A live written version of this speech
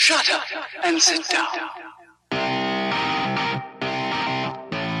Shut up and sit down.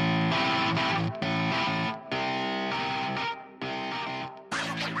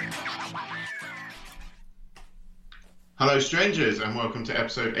 Hello strangers and welcome to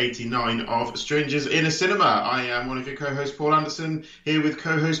episode 89 of Strangers in a Cinema. I am one of your co-hosts, Paul Anderson, here with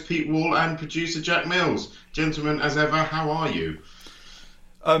co-host Pete Wall and producer Jack Mills. Gentlemen, as ever, how are you?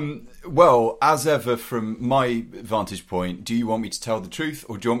 Well, as ever, from my vantage point, do you want me to tell the truth,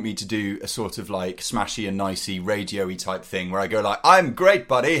 or do you want me to do a sort of like smashy and nicey radio-y type thing where I go like, I'm great,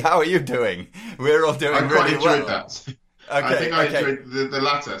 buddy, how are you doing? We're all doing really well. I quite enjoyed that. Okay, I think I enjoyed the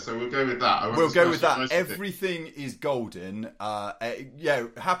latter, so we'll go with that. We'll go with that. Everything is golden. Yeah,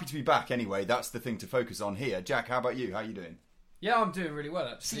 happy to be back anyway. That's the thing to focus on here. Jack, how about you? How are you doing? Yeah, I'm doing really well,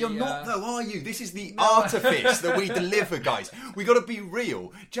 actually. See, you're not, though, are you? This is the artifice that we deliver, guys. We got to be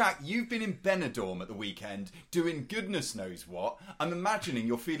real. Jack, you've been in Benidorm at the weekend doing goodness knows what. I'm imagining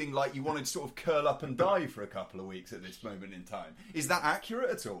you're feeling like you wanted to sort of curl up and die for a couple of weeks at this moment in time. Is that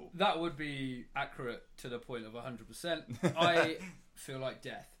accurate at all? That would be accurate to the point of 100%. I feel like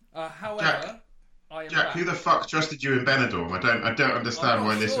death. However... Jack, who the fuck trusted you in Benidorm? I don't understand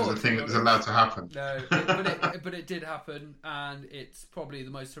why this was a thing that was allowed to happen. No, but it did happen, and it's probably the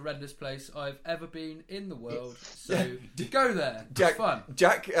most horrendous place I've ever been in the world. So go there. Jack, it's fun.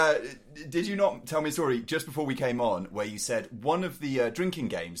 Jack, did you not tell me a story just before we came on where you said one of the drinking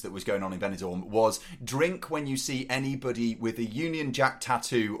games that was going on in Benidorm was drink when you see anybody with a Union Jack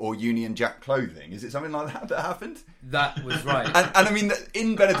tattoo or Union Jack clothing? Is it something like that happened? That was right. And I mean,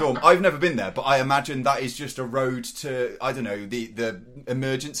 in Benidorm, I've never been there, but I imagine that is just a road to, I don't know, the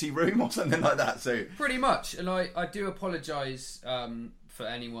emergency room or something like that. So pretty much. And I do apologise for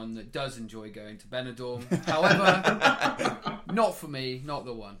anyone that does enjoy going to Benidorm. However, not for me, not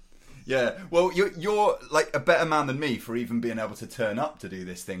the one. Yeah, well, you're like a better man than me for even being able to turn up to do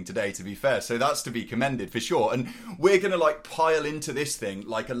this thing today, to be fair. So that's to be commended for sure. And we're going to like pile into this thing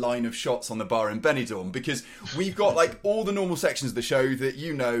like a line of shots on the bar in Benidorm because we've got like all the normal sections of the show that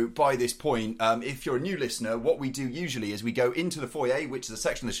you know by this point. If you're a new listener, what we do usually is we go into the foyer, which is a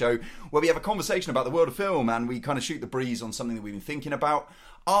section of the show where we have a conversation about the world of film and we kind of shoot the breeze on something that we've been thinking about.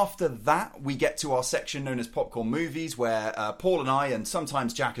 After that, we get to our section known as Popcorn Movies, where Paul and I, and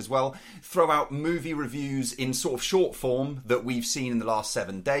sometimes Jack as well, throw out movie reviews in sort of short form that we've seen in the last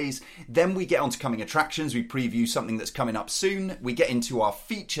 7 days. Then we get on to coming attractions. We preview something that's coming up soon. We get into our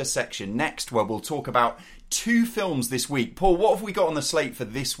feature section next, where we'll talk about 2 films this week. Paul, what have we got on the slate for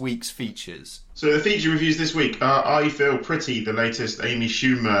this week's features? So the feature reviews this week are I Feel Pretty, the latest Amy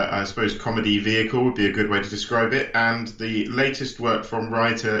Schumer, I suppose, comedy vehicle would be a good way to describe it, and the latest work from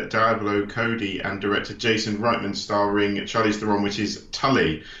writer Diablo Cody and director Jason Reitman starring Charlize Theron, which is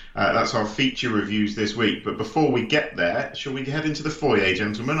Tully. That's our feature reviews this week. But before we get there, shall we head into the foyer,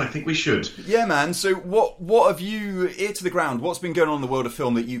 gentlemen? I think we should. Yeah, man. So what have you, ear to the ground, what's been going on in the world of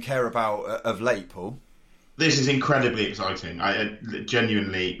film that you care about of late, Paul? This is incredibly exciting.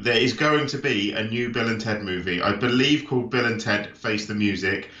 Genuinely, there is going to be a new Bill and Ted movie, I believe, called Bill and Ted Face the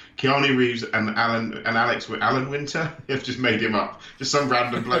Music. Keanu Reeves and Alan Winter. I've just made him up. Just some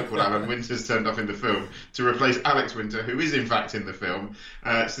random bloke called Alan Winter's turned up in the film to replace Alex Winter, who is in fact in the film.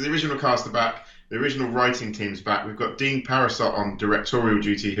 So the original cast are back. The original writing team's back. We've got Dean Parasot on directorial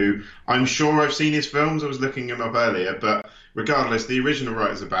duty, who I'm sure I've seen his films. I was looking him up earlier, but regardless, the original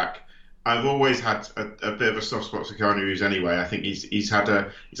writers are back. I've always had a bit of a soft spot for Keanu Reeves anyway. I think he's had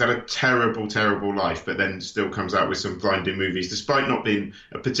a terrible life, but then still comes out with some blinding movies, despite not being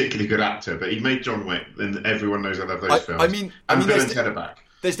a particularly good actor. But he made John Wick, and everyone knows I love those films. I mean, Bill and Ted are back.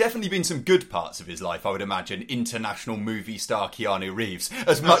 There's definitely been some good parts of his life, I would imagine. International movie star Keanu Reeves,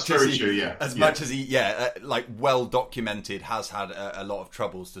 as much as he, like well documented, has had a lot of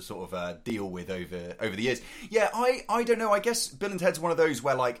troubles to sort of deal with over the years. Yeah, I don't know. I guess Bill and Ted's one of those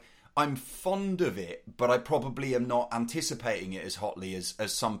where like, I'm fond of it, but I probably am not anticipating it as hotly as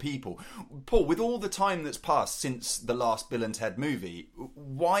some people. Paul, with all the time that's passed since the last Bill and Ted movie,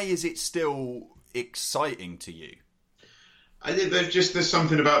 why is it still exciting to you? I think there's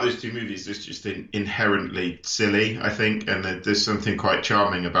something about those two movies that's just inherently silly, I think, and there's something quite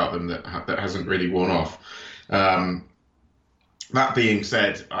charming about them that hasn't really worn off. That being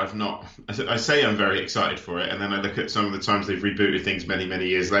said, I say I'm very excited for it, and then I look at some of the times they've rebooted things many, many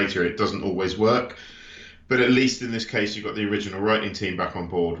years later. It doesn't always work. But at least in this case, you've got the original writing team back on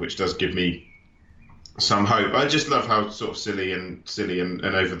board, which does give me some hope. I just love how sort of silly and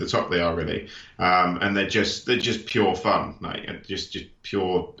over the top they are, really. And they're just pure fun, like just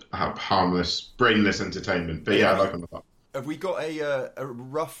pure harmless, brainless entertainment. But yeah, I like them a lot. Have we got a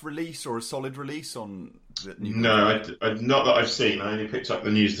rough release or a solid release on No, not that I've seen. I only picked up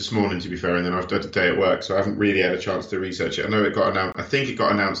the news this morning, to be fair, and then I've had a day at work, so I haven't really had a chance to research it. I know it got announced. I think it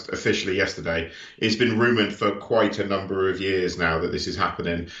got announced officially yesterday. It's been rumoured for quite a number of years now that this is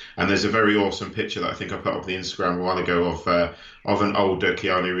happening, and there's a very awesome picture that I think I put up the Instagram a while ago of an older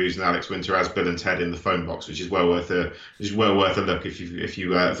Keanu Reeves and Alex Winter as Bill and Ted in the phone box, which is well worth a look if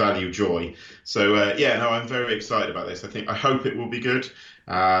you value joy. So I'm very excited about this. I hope it will be good.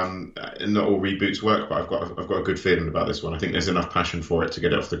 Not all reboots work, but I've got a good feeling about this one. I think there's enough passion for it to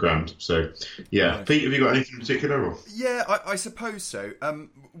get it off the ground. So, yeah. Nice. Pete, have you got anything in particular? Or? Yeah, I suppose so.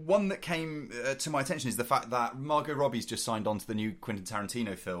 One that came to my attention is the fact that Margot Robbie's just signed on to the new Quentin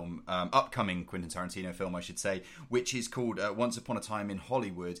Tarantino film, upcoming Quentin Tarantino film, I should say, which is called Once Upon a Time in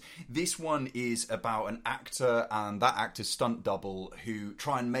Hollywood. This one is about an actor and that actor's stunt double who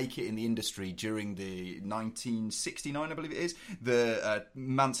try and make it in the industry during the 1969, I believe it is, the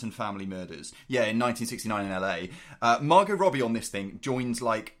Manson family murders. Yeah, in 1969 in LA. Margot Robbie on this thing joins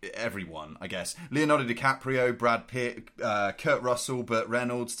like everyone, I guess. Leonardo DiCaprio, Brad Pitt, Kurt Russell, Burt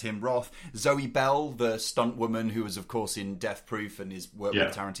Reynolds, Tim Roth, Zoe Bell, the stunt woman who was of course in Death Proof and has worked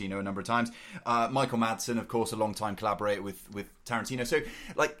with Tarantino a number of times. Michael Madsen, of course, a long-time collaborator with Tarantino. So,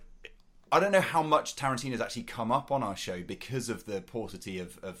 like, I don't know how much Tarantino's actually come up on our show because of the paucity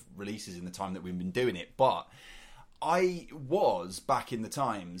of releases in the time that we've been doing it, but I was, back in the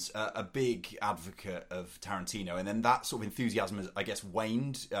times, a big advocate of Tarantino, and then that sort of enthusiasm has, I guess,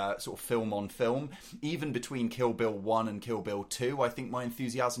 waned, sort of film on film. Even between Kill Bill 1 and Kill Bill 2, I think my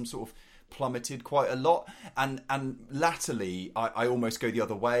enthusiasm sort of plummeted quite a lot. And latterly, I almost go the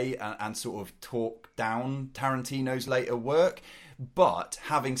other way and sort of talk down Tarantino's later work. But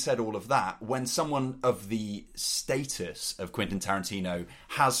having said all of that, when someone of the status of Quentin Tarantino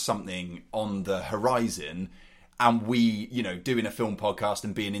has something on the horizon, and we, doing a film podcast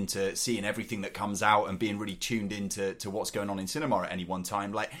and being into seeing everything that comes out and being really tuned into what's going on in cinema at any one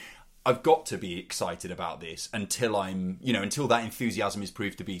time, like, I've got to be excited about this until until that enthusiasm is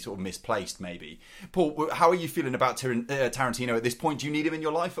proved to be sort of misplaced, maybe. Paul, how are you feeling about Tarantino at this point? Do you need him in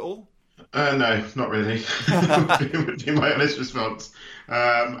your life at all? No, not really. Would be my honest response.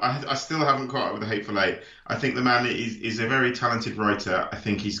 I still haven't caught up with The Hateful Eight. I think the man is a very talented writer. I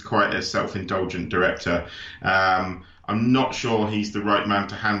think he's quite a self-indulgent director. I'm not sure he's the right man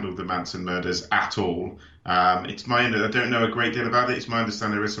to handle the Manson murders at all. It's I don't know a great deal about it. It's my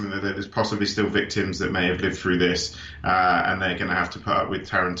understanding there is something that there's possibly still victims that may have lived through this, and they're going to have to put up with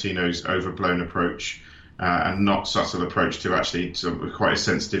Tarantino's overblown approach. And not subtle approach to actually quite a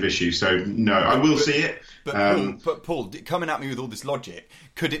sensitive issue. So, no, I will see it. But Paul, coming at me with all this logic,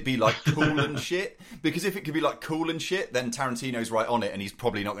 could it be like cool and shit? Because if it could be like cool and shit, then Tarantino's right on it and he's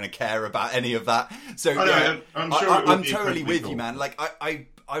probably not going to care about any of that. So, I'm sure I'm totally with you, man. Like,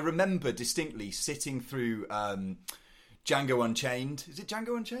 I remember distinctly sitting through Django Unchained. Is it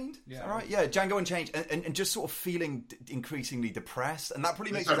Django Unchained? Yeah. Is that right? Yeah, Django Unchained, and just sort of feeling increasingly depressed, and that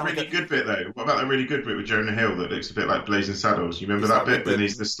probably makes that really good bit though. What about that really good bit with Jonah Hill that looks a bit like Blazing Saddles? You remember that bit when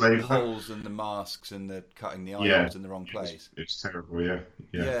he's the slave? The holes and the masks and the cutting the eyeballs in the wrong place. It's terrible. Yeah.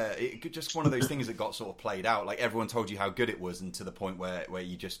 It just one of those things that got sort of played out. Like everyone told you how good it was, and to the point where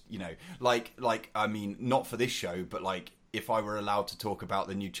you just like I mean, not for this show, but like, if I were allowed to talk about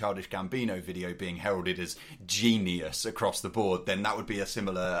the new Childish Gambino video being heralded as genius across the board, then that would be a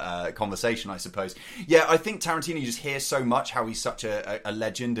similar conversation, I suppose. Yeah, I think Tarantino, you just hear so much how he's such a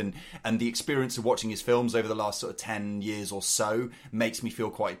legend, and the experience of watching his films over the last sort of 10 years or so makes me feel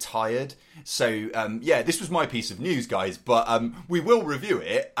quite tired. So, this was my piece of news, guys, but we will review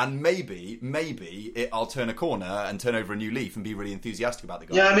it, and maybe I'll turn a corner and turn over a new leaf and be really enthusiastic about the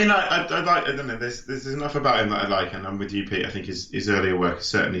guy. Yeah, I mean, I like, I don't know, there's enough about him that I like, and I'm with you, Pete. I think his earlier work is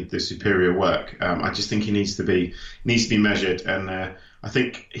certainly the superior work. I just think he needs to be measured, and I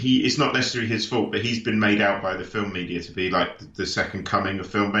think it's not necessarily his fault, but he's been made out by the film media to be like the second coming of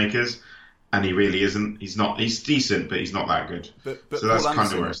filmmakers, and he really isn't. He's decent, but he's not that good. But so that's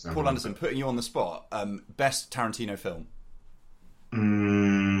kind of where I stand. Paul Anderson, putting you on the spot, best Tarantino film?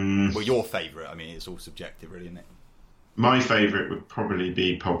 Well, your favourite. I mean, it's all subjective, really, isn't it? My favourite would probably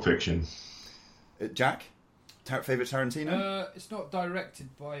be Pulp Fiction. Jack? Favourite Tarantino? It's not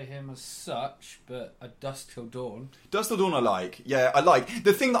directed by him as such, but A Dusk Till Dawn. Dusk Till Dawn I like. Yeah, I like.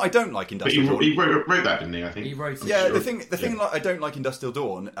 The thing that I don't like in Dusk Till Dawn... He wrote that, didn't he, I think? He wrote it. Yeah, the thing I don't like in Dusk Till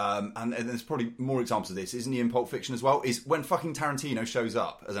Dawn, and there's probably more examples of this, isn't he in Pulp Fiction as well, is when fucking Tarantino shows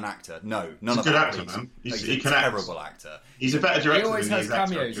up as an actor. No, none of that. He's a good actor, man. He's a terrible actor. He's a better director. He always has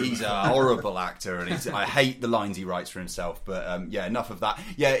cameos. He's a horrible actor, and I hate the lines he writes for himself, but enough of that.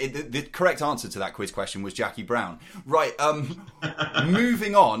 Yeah, the correct answer to that quiz question was Jackie Brown. Right,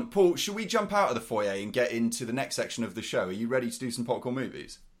 moving on. Paul, should we jump out of the foyer and get into the next section of the show? Are you ready to do some popcorn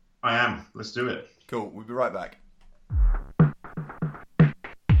movies? I am. Let's do it. Cool, we'll be right back.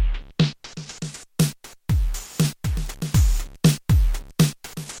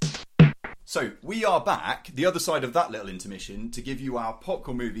 So, we are back, the other side of that little intermission, to give you our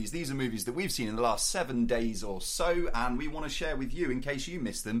popcorn movies. These are movies that we've seen in the last 7 days or so, and we want to share with you in case you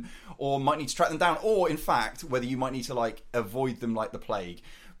missed them, or might need to track them down, or, in fact, whether you might need to, avoid them like the plague.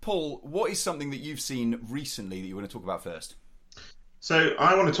 Paul, what is something that you've seen recently that you want to talk about first? So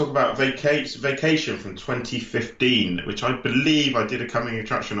I want to talk about Vacation from 2015, which I believe I did a coming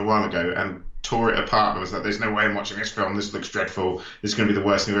attraction a while ago and tore it apart. I was like, there's no way I'm watching this film. This looks dreadful. This is going to be the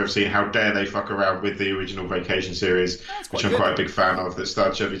worst thing I've ever seen. How dare they fuck around with the original Vacation series, which I'm quite a big fan of, that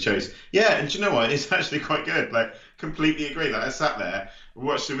starred Chevy Chase. Yeah, and do you know what? It's actually quite good. Completely agree. I sat there,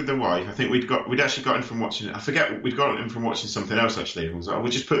 watched it with the wife. I think we'd actually got in from watching it. I forget, we'd got in from watching something else, actually. I was like,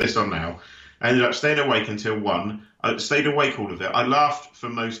 we'll just put this on now. I ended up staying awake until 1. I stayed awake all of it. I laughed for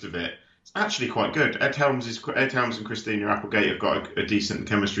most of it. It's actually quite good. Ed Helms and Christina Applegate have got a decent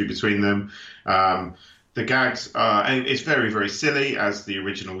chemistry between them. The gags it's very, very silly, as the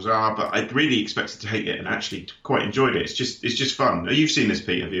originals are, but I really expected to hate it and actually quite enjoyed it. It's just fun. You've seen this,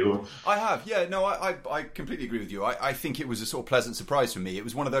 Pete, have you? Or? I have, yeah. No, I completely agree with you. I think it was a sort of pleasant surprise for me. It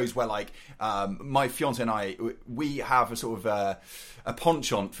was one of those where, my fiancé and I, we have a sort of a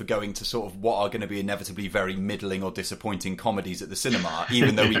penchant for going to sort of what are going to be inevitably very middling or disappointing comedies at the cinema,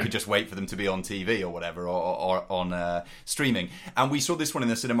 even though we could just wait for them to be on TV or whatever, or on streaming. And we saw this one in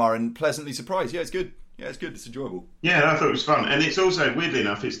the cinema and pleasantly surprised. Yeah, it's good. Yeah, it's good. It's enjoyable. Yeah, I thought it was fun. And it's also, weirdly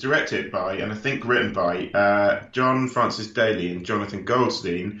enough, it's directed by, and I think written by, John Francis Daley and Jonathan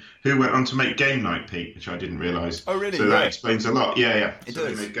Goldstein, who went on to make Game Night, Pete, which I didn't realise. Oh, really? So that explains a lot. Yeah. It so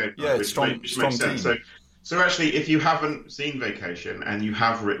does. They made Game yeah, Night, it's strong makes sense. team. So actually, if you haven't seen Vacation and you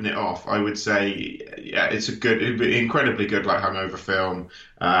have written it off, I would say, yeah, it's incredibly good, hangover film,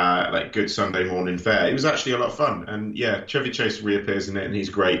 good Sunday morning fare. It was actually a lot of fun, and yeah, Chevy Chase reappears in it, and he's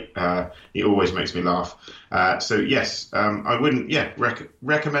great. He always makes me laugh. So yes, I wouldn't,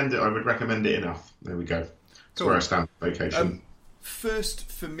 recommend it. I would recommend it enough. There we go. That's Cool. Where I stand with Vacation.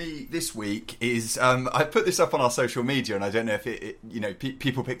 First for me this week is I put this up on our social media, and I don't know if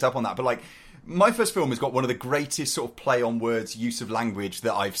people picked up on that, but my first film has got one of the greatest sort of play on words, use of language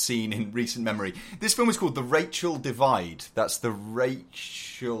that I've seen in recent memory. This film is called The Racial Divide. That's The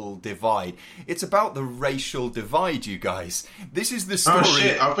Racial Divide. It's about the racial divide, you guys. This is the story. Oh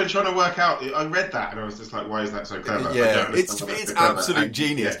shit! I've been trying to work out. I read that and I was just like, "Why is that so clever?" Yeah, it's absolute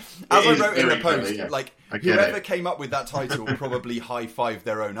genius. As I wrote in the post, whoever came up with that title probably high-fived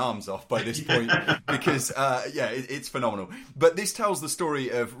their own arms off by this point because, it's phenomenal. But this tells the story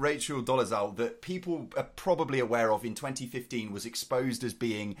of Rachel Dolezal that people are probably aware of in 2015 was exposed as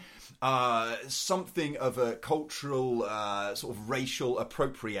being something of a cultural sort of racial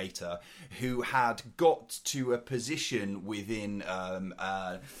appropriator who had got to a position within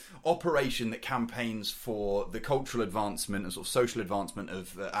operation that campaigns for the cultural advancement and sort of social advancement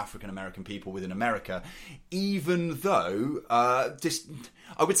of African American people within America, even though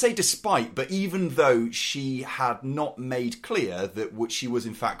I would say despite, but even though she had not made clear that she was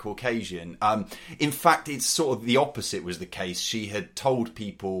in fact Caucasian. In fact, it's sort of the opposite was the case. She had told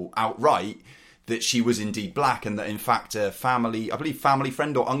people outright that she was indeed black, and that in fact a family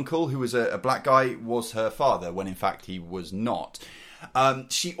friend or uncle who was a black guy was her father, when in fact he was not.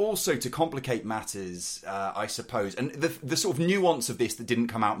 She also, to complicate matters, I suppose, and the sort of nuance of this that didn't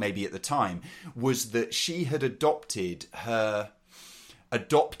come out maybe at the time, was that she had adopted her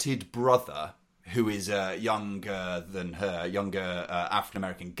adopted brother, who is younger than her,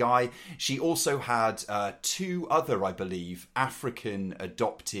 African-American guy. She also had 2 other, I believe, African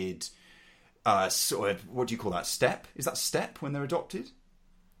adopted, sort of, what do you call that, step? Is that step when they're adopted?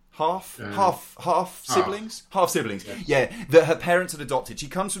 Half siblings? Half siblings, yes. Yeah, that her parents had adopted. She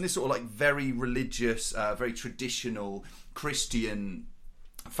comes from this sort of very religious, very traditional Christian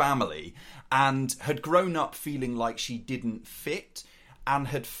family, and had grown up feeling like she didn't fit, and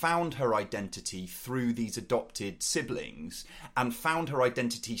had found her identity through these adopted siblings, and found her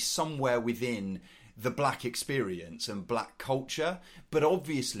identity somewhere within the black experience and black culture. But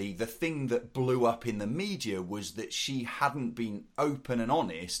obviously the thing that blew up in the media was that she hadn't been open and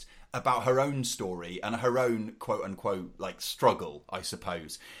honest about her own story and her own quote unquote struggle, I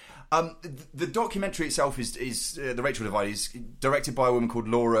suppose. The documentary itself is The Rachel Divide is directed by a woman called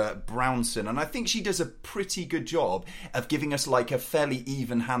Laura Brownson, and I think she does a pretty good job of giving us like a fairly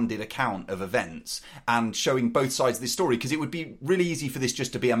even-handed account of events and showing both sides of this story, because it would be really easy for this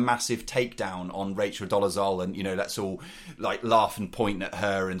just to be a massive takedown on Rachel Dolezal, and let's all like laugh and point at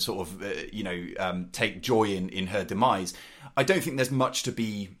her and sort of take joy in her demise. I don't think there's much to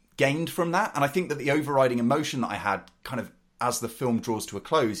be gained from that, and I think that the overriding emotion that I had kind of as the film draws to a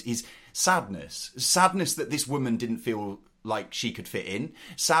close is sadness that this woman didn't feel like she could fit in,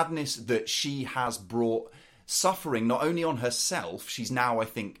 sadness that she has brought suffering not only on herself. She's now, I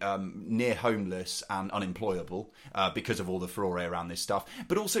think, near homeless and unemployable because of all the furore around this stuff,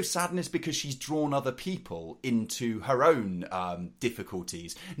 but also sadness because she's drawn other people into her own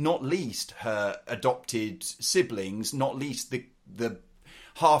difficulties, not least her adopted siblings, not least the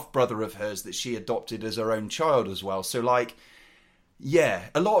half brother of hers that she adopted as her own child as well. So like, yeah,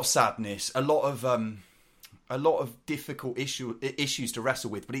 a lot of sadness, a lot of difficult issues to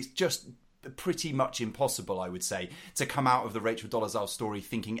wrestle with, but it's just pretty much impossible, I would say, to come out of the Rachel Dolezal story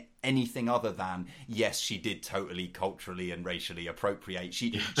thinking anything other than, yes, she did totally culturally and racially appropriate.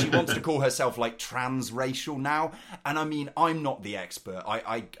 She wants to call herself like transracial now, and I mean, I'm not the expert,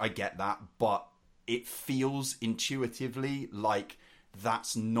 I get that, but it feels intuitively like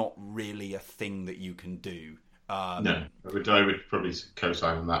that's not really a thing that you can do. No, I would probably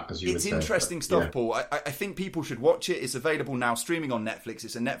co-sign on that, as you would say. It's interesting stuff, yeah. Paul. I think people should watch it. It's available now, streaming on Netflix.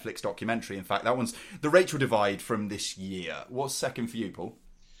 It's a Netflix documentary, in fact. That one's The Rachel Divide from this year. What's second for you, Paul?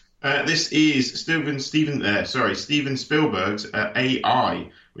 This is Steven Spielberg's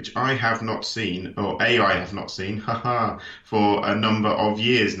AI, which I have not seen, or AI have not seen, for a number of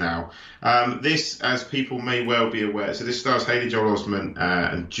years now. This, as people may well be aware, so this stars Haley Joel Osment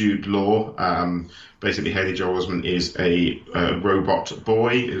and Jude Law. Basically, Haley Joel Osment is a robot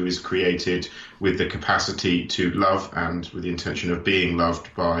boy who is created with the capacity to love and with the intention of being loved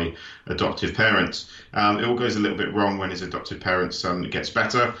by adoptive parents. It all goes a little bit wrong when his adoptive parent's son gets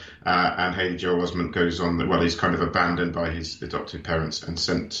better, and Haley Joel Osment goes on, he's kind of abandoned by his adoptive parents and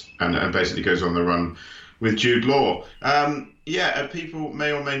sent, and basically goes on the run with Jude Law. People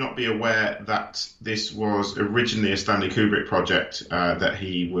may or may not be aware that this was originally a Stanley Kubrick project that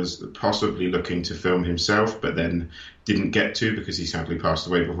he was possibly looking to film himself, but then didn't get to because he sadly passed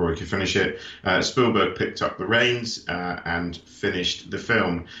away before he could finish it. Spielberg picked up the reins and finished the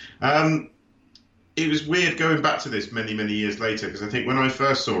film. It was weird going back to this many, many years later, because I think when I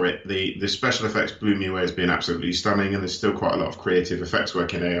first saw it, the special effects blew me away as being absolutely stunning, and there's still quite a lot of creative effects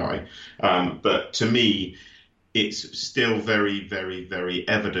work in AI. But to me, it's still very, very, very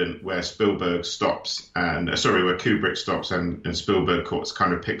evident where Kubrick stops and Spielberg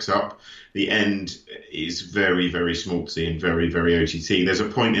kind of picks up. The end is very, very schmaltzy and very, very OTT. There's a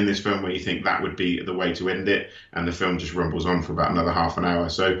point in this film where you think that would be the way to end it, and the film just rumbles on for about another half an hour.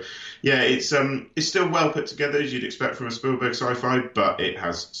 So, yeah, it's still well put together as you'd expect from a Spielberg sci-fi, but it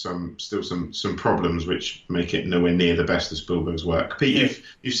has some problems which make it nowhere near the best of Spielberg's work. Pete,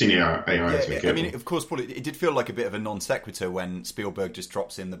 you've seen AI. I mean, of course, Paul, it did feel like a bit of a non sequitur when Spielberg just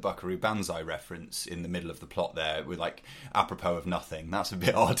drops in the Buckaroo Banzai reference in the middle of the plot there with like apropos of nothing. That's a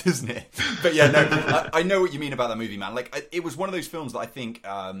bit odd, isn't it? But yeah, no, I know what you mean about that movie, man. Like, it was one of those films that I think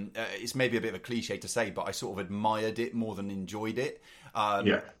it's maybe a bit of a cliche to say, but I sort of admired it more than enjoyed it.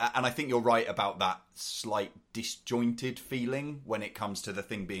 And I think you're right about that slight disjointed feeling when it comes to the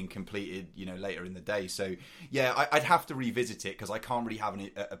thing being completed, later in the day. So yeah, I'd have to revisit it because I can't really have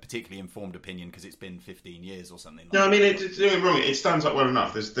a particularly informed opinion because it's been 15 years or something. No, I mean, it's doing wrong. It stands up well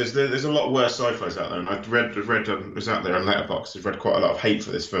enough. There's a lot worse sci-fis out there, and I've read was out there on Letterboxd. I've read quite a lot of hate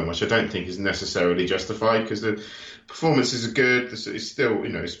for this film, which I don't think is necessarily justified because the performances are good. It's still,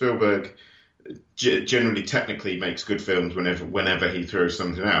 Spielberg generally technically makes good films whenever he throws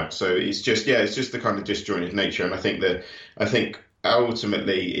something out. So it's just the kind of disjointed nature, and I think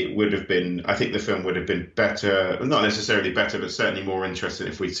ultimately it would have been, I think the film would have been better, not necessarily better, but certainly more interesting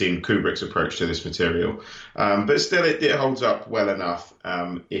if we'd seen Kubrick's approach to this material. But still, it holds up well enough,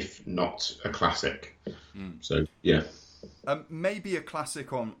 if not a classic. So yeah. Maybe a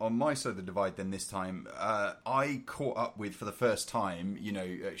classic on my side of the divide then this time. I caught up with, for the first time,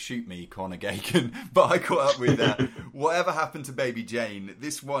 shoot me, Conor Gagan, but I caught up with Whatever Happened to Baby Jane.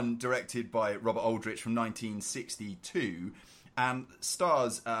 This one directed by Robert Aldrich from 1962 and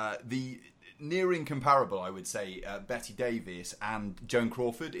stars the near incomparable, I would say, Bette Davis and Joan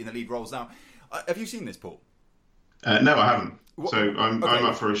Crawford in the lead roles. Now, have you seen this, Paul? No, I haven't. So I'm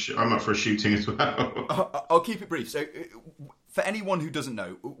up for a shooting as well. I'll keep it brief. So for anyone who doesn't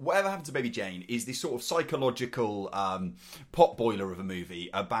know, Whatever Happened to Baby Jane is this sort of psychological potboiler of a movie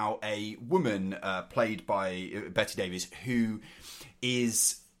about a woman played by Bette Davis who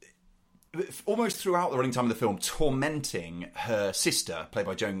is almost throughout the running time of the film tormenting her sister, played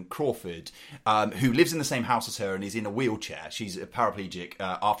by Joan Crawford, who lives in the same house as her and is in a wheelchair. She's a paraplegic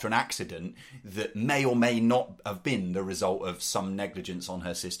after an accident that may or may not have been the result of some negligence on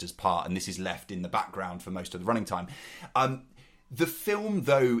her sister's part, and this is left in the background for most of the running time. The film,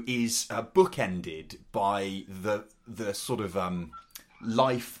 though, is bookended by the sort of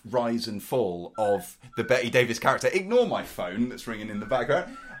life, rise and fall of the Bette Davis character. Ignore my phone that's ringing in the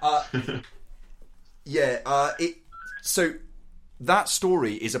background. So that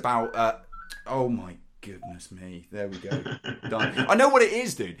story is about oh my goodness me, there we go. Done. I know what it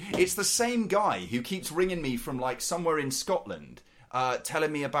is, dude. It's the same guy who keeps ringing me from like somewhere in Scotland,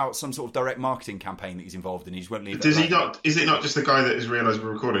 telling me about some sort of direct marketing campaign that he's involved in. He just won't leave. Does he not? Is it not just the guy that has realised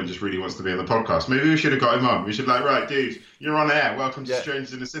we're recording and just really wants to be on the podcast? Maybe we should have got him on. We should be like, right, dude, you're on air. Welcome to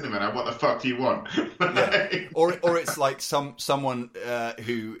Strangers in the Cinema. Now, what the fuck do you want? Or it's like someone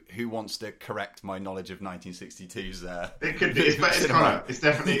who wants to correct my knowledge of 1962's. It could be. It's Connor. It's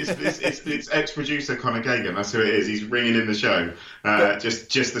definitely it's ex-producer Connor Gagan. That's who it is. He's ringing in the show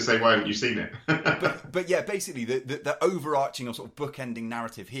just to say, why haven't you seen it? but yeah, basically the overarching or sort of bookending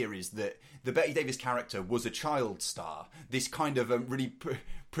narrative here is that the Bette Davis character was a child star, this kind of a really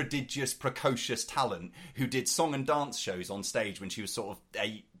prodigious, precocious talent who did song and dance shows on stage when she was sort of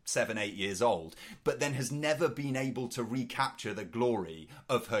 7, 8 years old, but then has never been able to recapture the glory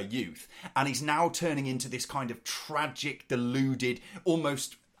of her youth, and is now turning into this kind of tragic, deluded,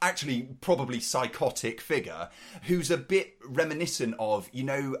 almost actually probably psychotic figure who's a bit reminiscent of,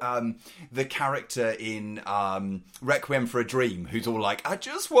 the character in Requiem for a Dream, who's all like, I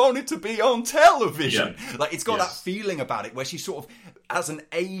just wanted to be on television. Yeah. Like, it's got that feeling about it where she's sort of, as an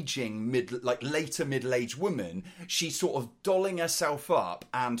aging later middle-aged woman, she's sort of dolling herself up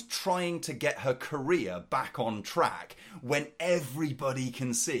and trying to get her career back on track when everybody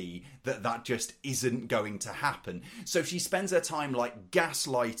can see that just isn't going to happen. So she spends her time like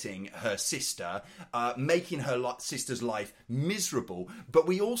gaslighting her sister, making her sister's life miserable. But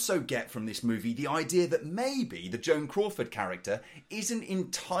we also get from this movie the idea that maybe the Joan Crawford character isn't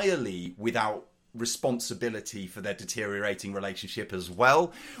entirely without responsibility for their deteriorating relationship as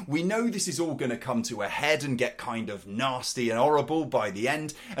well. We know this is all going to come to a head and get kind of nasty and horrible by the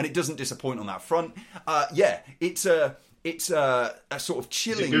end, and it doesn't disappoint on that front. It's a sort of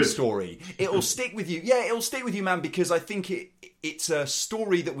chilling story. It'll stick with you. Yeah, it'll stick with you, man, because I think it's a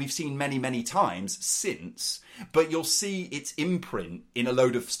story that we've seen many, many times since, but you'll see its imprint in a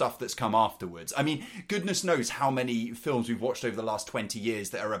load of stuff that's come afterwards. I mean, goodness knows how many films we've watched over the last 20 years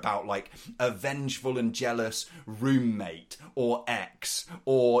that are about, like, a vengeful and jealous roommate or ex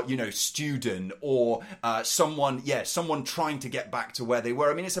or, student or someone trying to get back to where they were.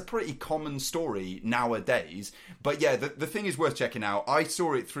 I mean, it's a pretty common story nowadays. But yeah, the thing is worth checking out. I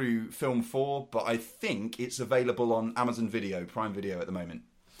saw it through Film 4, but I think it's available on Amazon Video, Prime Video at the moment.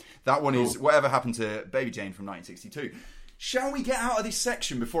 That one is Whatever Happened to Baby Jane from 1962. Shall we get out of this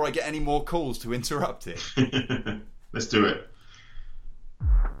section before I get any more calls to interrupt it? Let's do it.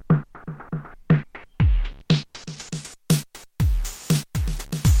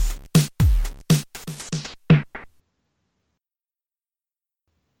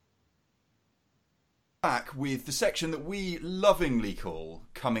 Back with the section that we lovingly call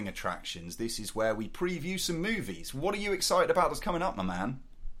Coming Attractions. This is where we preview some movies. What are you excited about that's coming up, my man?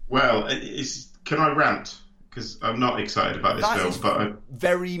 Well, can I rant? Because I'm not excited about this film, but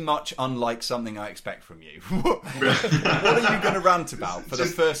very much unlike something I expect from you. What are you going to rant about for the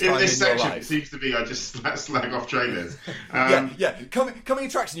first time in this your section? life? It seems to be I just slag off trailers. Coming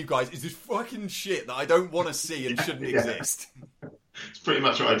Attraction, you guys, is this fucking shit that I don't want to see and shouldn't exist. It's pretty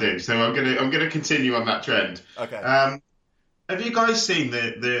much what I do. So I'm gonna continue on that trend. Okay. Have you guys seen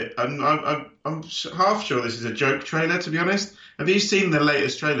the? I'm half sure this is a joke trailer, to be honest. Have you seen the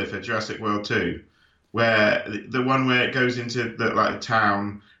latest trailer for Jurassic World 2, where the one where it goes into the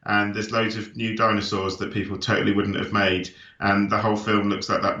town and there's loads of new dinosaurs that people totally wouldn't have made, and the whole film looks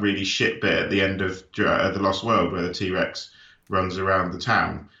like that really shit bit at the end of The Lost World where the T-Rex runs around the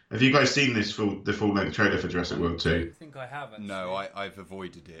town? Have you guys seen the full-length trailer for Jurassic World 2? I think I haven't. No, I've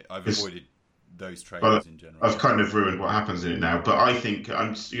avoided it. I've avoided those trailers in general. I've kind of ruined what happens in it now, but I think,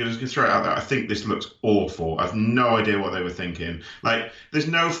 I'm just going to throw it out there, I think this looks awful. I've no idea what they were thinking. Like, there's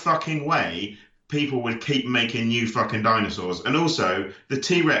no fucking way people would keep making new fucking dinosaurs. And also, the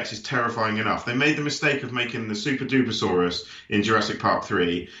T-Rex is terrifying enough. They made the mistake of making the Super Dupersaurus in Jurassic Park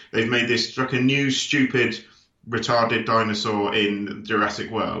 3. They've made this like a new stupid retarded dinosaur in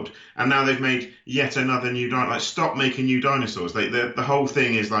Jurassic World, and now they've made yet another new dinosaur. Like, stop making new dinosaurs. The whole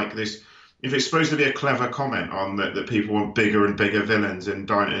thing is like this. If it's supposed to be a clever comment on that people want bigger and bigger villains and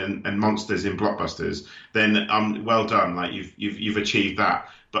monsters in blockbusters, then well done. Like you've achieved that.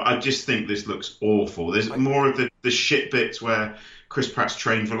 But I just think this looks awful. There's more of the shit bits where Chris Pratt's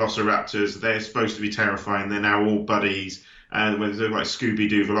trained velociraptors. They're supposed to be terrifying. They're now all buddies, and when they're like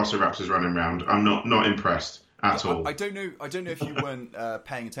Scooby-Doo velociraptors running around, I'm not impressed at all. I don't know if you weren't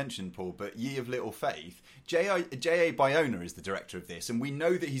paying attention, Paul, but Ye of Little Faith, J.A. Bayona is the director of this, and we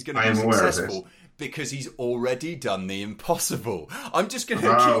know that he's going to be successful because he's already done the impossible. I'm just going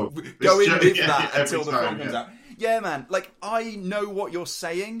to keep going with that until the film comes out. Yeah, man, like, I know what you're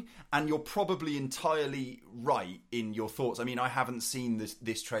saying, and you're probably entirely right in your thoughts. I mean, I haven't seen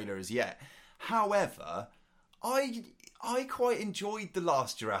this trailer as yet. However, I quite enjoyed the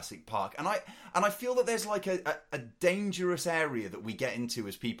last Jurassic Park, and I feel that there's like a dangerous area that we get into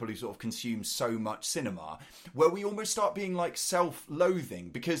as people who sort of consume so much cinema, where we almost start being like self-loathing,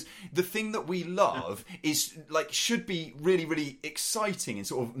 because the thing that we love is like should be really, really exciting in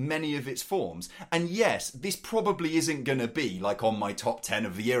sort of many of its forms. And yes, this probably isn't going to be like on my top 10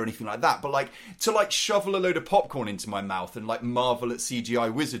 of the year or anything like that, but like to like shovel a load of popcorn into my mouth and like marvel at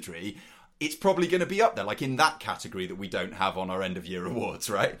CGI wizardry, it's probably going to be up there, like in that category that we don't have on our end of year awards,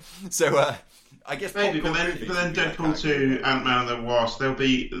 right? So I guess maybe, but then Deadpool 2, Ant-Man and the Wasp, there'll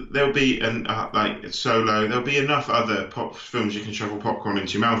be like Solo. There'll be enough other pop films you can shovel popcorn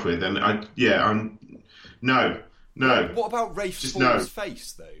into your mouth with, and no. What about Rafe Spall's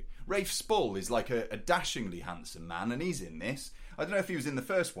face though? Rafe Spall is like a dashingly handsome man, and he's in this. I don't know if he was in the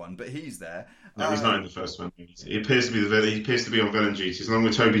first one, but he's there. No, he's not in the first one. He appears to be on villain duties, along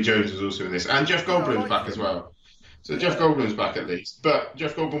with Toby Jones, who's also in this, and Jeff Goldblum's back as well. So Jeff Goldblum's back at least, but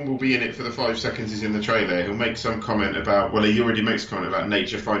Jeff Goldblum will be in it for the 5 seconds he's in the trailer. He'll make some comment about, well, he already makes a comment about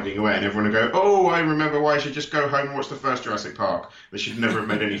nature finding a way, and everyone will go, oh, I remember why I should just go home and watch the first Jurassic Park. They should never have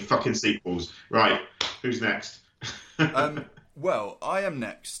made any fucking sequels. Right, who's next? Well, I am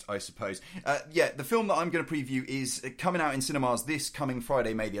next, I suppose. The film that I'm going to preview is coming out in cinemas this coming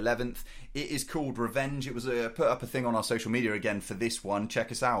Friday, May the 11th. It is called Revenge. It was put up a thing on our social media again for this one.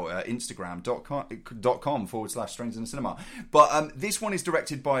 Check us out at instagram.com/Strangers in the Cinema. But this one is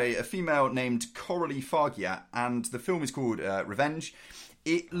directed by a female named Coralie Fargiat, and the film is called Revenge.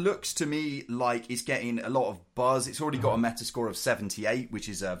 It looks to me like it's getting a lot of buzz. It's already got a Metascore of 78, which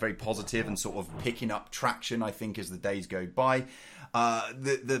is very positive and sort of picking up traction, I think, as the days go by.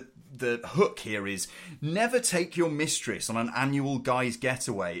 The hook here is never take your mistress on an annual guy's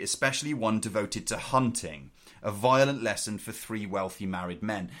getaway, especially one devoted to hunting. A violent lesson for 3 wealthy married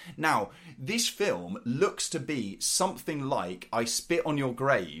men. Now, this film looks to be something like I Spit on Your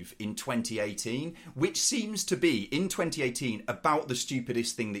Grave in 2018, which seems to be, in 2018, about the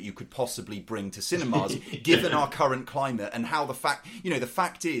stupidest thing that you could possibly bring to cinemas, given our current climate and how the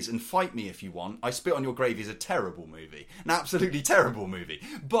fact is, and fight me if you want, I Spit on Your Grave is a terrible movie. An absolutely terrible movie.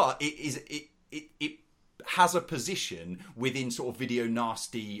 But it has a position within sort of video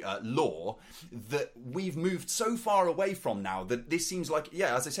nasty lore that we've moved so far away from now that this seems like,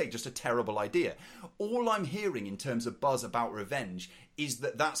 as I say, just a terrible idea. All I'm hearing in terms of buzz about Revenge is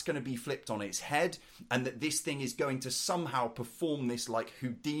that that's going to be flipped on its head, and that this thing is going to somehow perform this like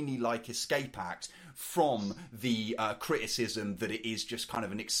Houdini-like escape act from the criticism that it is just kind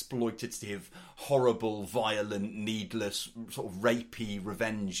of an exploitative, horrible, violent, needless, sort of rapey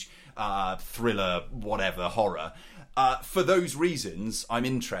revenge thriller, whatever, horror. For those reasons, I'm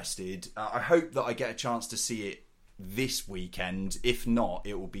interested. I hope that I get a chance to see it this weekend. If not,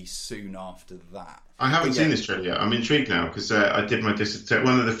 it will be soon after that. I haven't seen this trailer yet. I'm intrigued now because I did my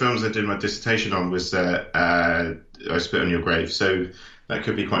one of the films I did my dissertation on was I Spit on Your Grave, so that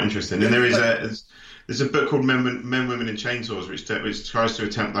could be quite interesting. And there's a book called Men, Women and Chainsaws, which tries to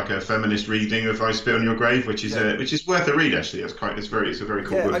attempt like a feminist reading of I Spit on Your Grave, which is worth a read actually. It's a very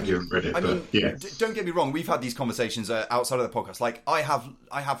cool book if you haven't read it. Don't get me wrong, we've had these conversations outside of the podcast. Like I have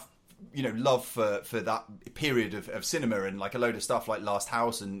love for that period of cinema and like a load of stuff like Last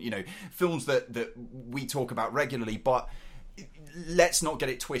House and films that we talk about regularly, but let's not get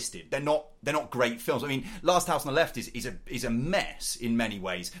it twisted. They're not great films. I mean, Last House on the Left is a mess in many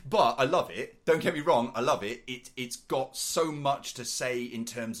ways, but I love it. Don't get me wrong, I love it. It's got so much to say in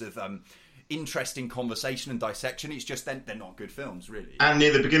terms of interesting conversation and dissection. It's just they're not good films, really. And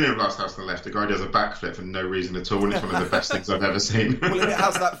near the beginning of Last House on the Left, a guy does a backflip for no reason at all, and it's one of the best things I've ever seen. Well, it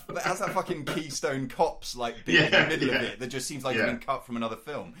has that fucking Keystone Cops like bit in the middle of it that just seems like it's been cut from another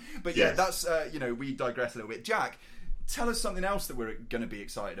film. But that's we digress a little bit. Jack, tell us something else that we're going to be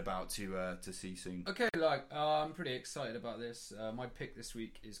excited about to see soon. Okay, I'm pretty excited about this. My pick this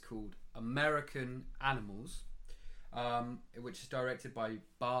week is called American Animals, which is directed by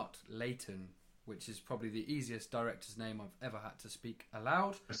Bart Layton, which is probably the easiest director's name I've ever had to speak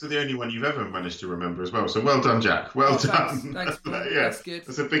aloud. That's the only one you've ever managed to remember as well. So well done, Jack. Well done. Thanks. Yeah, that's good.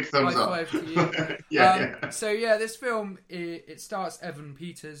 That's a big thumbs High up. five to you. Yeah. So this film it stars Evan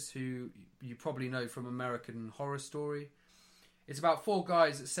Peters, who you probably know from American Horror Story. It's about 4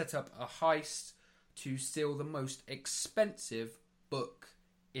 guys that set up a heist to steal the most expensive book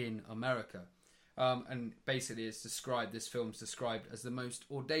in America. And basically this film's described as the most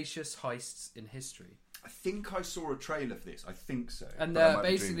audacious heists in history. I think I saw a trailer for this. I think so. And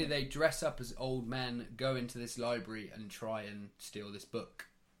basically they dress up as old men, go into this library and try and steal this book.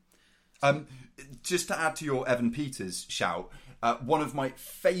 Just to add to your Evan Peters shout, one of my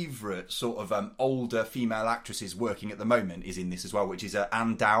favourite sort of older female actresses working at the moment is in this as well, which is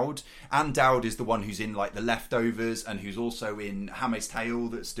Anne Dowd. Anne Dowd is the one who's in like The Leftovers and who's also in Handmaid's Tale,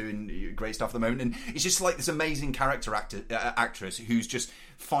 that's doing great stuff at the moment. And it's just like this amazing character actress who's just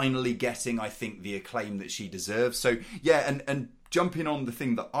finally getting, I think, the acclaim that she deserves. So yeah, and jumping on the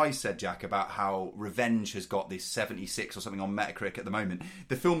thing that I said, Jack, about how Revenge has got this 76 or something on Metacritic at the moment,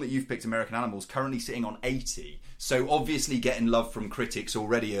 the film that you've picked, American Animals, currently sitting on 80. So obviously getting love from critics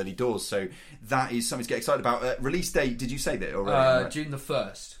already early doors. So that is something to get excited about. Release date, did you say that already? June the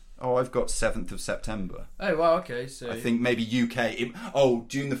 1st. Oh, I've got 7th of September. Oh, wow, okay. So I think maybe UK...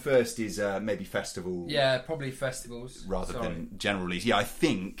 June the 1st is maybe festival... Yeah, probably festivals. Rather than general release. Yeah, I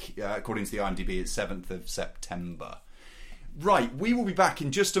think, according to the IMDb, it's 7th of September. Right, we will be back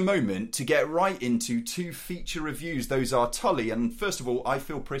in just a moment to get right into 2 feature reviews. Those are Tully and, first of all, I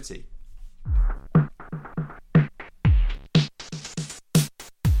Feel Pretty.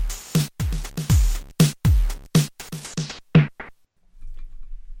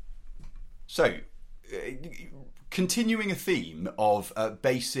 So, continuing a theme of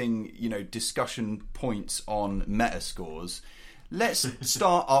basing, discussion points on Metascores, let's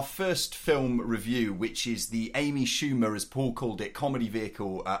start our first film review, which is the Amy Schumer, as Paul called it, comedy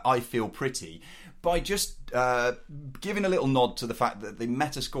vehicle, I Feel Pretty, by just giving a little nod to the fact that the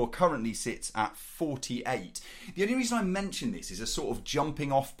Metascore currently sits at 48. The only reason I mention this is a sort of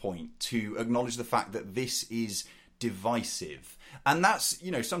jumping off point to acknowledge the fact that this is divisive. And that's,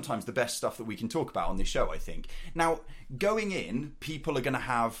 sometimes the best stuff that we can talk about on this show, I think. Now, going in, people are going to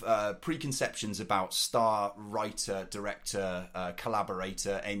have preconceptions about star, writer, director,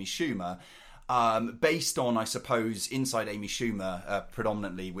 collaborator Amy Schumer, based on, I suppose, Inside Amy Schumer,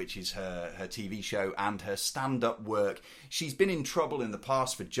 predominantly, which is her TV show, and her stand-up work. She's been in trouble in the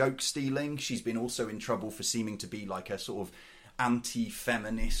past for joke stealing. She's been also in trouble for seeming to be like a sort of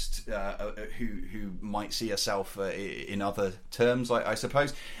anti-feminist who might see herself in other terms, I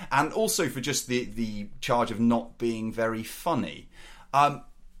suppose, and also for just the charge of not being very funny.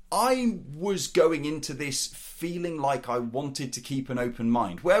 I was going into this feeling like I wanted to keep an open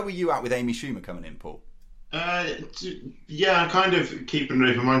mind. Where were you at with Amy Schumer coming in, Paul? Yeah, I kind of keep an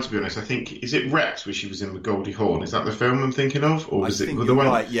open mind, to be honest. I think, is it Rex where she was in with Goldie Hawn? Is that the film I'm thinking of? Or was it the one?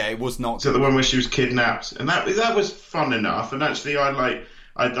 Right. Yeah, it was not. Is it the one where she was kidnapped? And that was fun enough. And actually, I've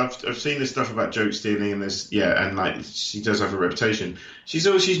seen this stuff about joke stealing, and she does have a reputation.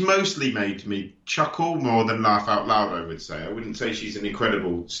 She's mostly made me chuckle more than laugh out loud, I would say. I wouldn't say she's an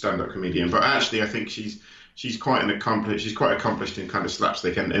incredible stand-up comedian, but actually I think she's quite accomplished in kind of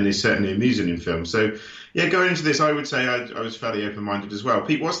slapstick and is certainly amusing in film. So yeah, going into this, I would say I was fairly open-minded as well.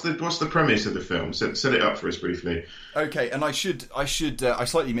 Pete, what's the premise of the film? Set it up for us briefly. Okay, and I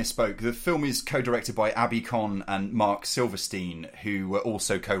slightly misspoke. The film is co-directed by Abby Conn and Mark Silverstein, who were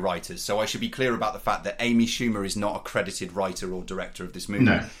also co-writers. So I should be clear about the fact that Amy Schumer is not a credited writer or director of this movie.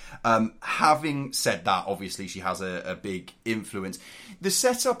 No. Having said that, obviously she has a big influence. The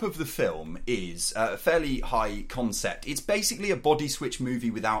setup of the film is a fairly high concept. It's basically a body switch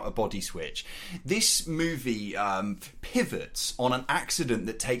movie without a body switch. This movie pivots on an accident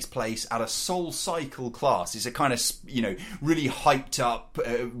that takes place at a Soul Cycle class. It's a kind of, really hyped up,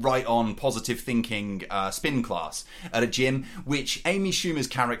 right on positive thinking spin class at a gym, which Amy Schumer's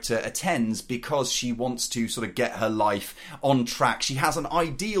character attends because she wants to sort of get her life on track. She has an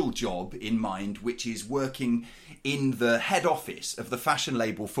ideal job in mind, which is working in the head office of the fashion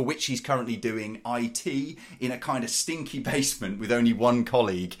label for which she's currently doing IT in a kind of stinky basement with only one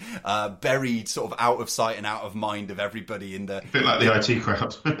colleague, buried sort of out of sight and out of mind of everybody in the... A bit like the IT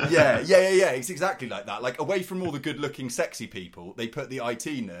crowd. Yeah, it's exactly like that. Like, away from all the good-looking sexy people, they put the IT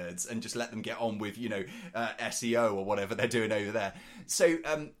nerds and just let them get on with, SEO or whatever they're doing over there. So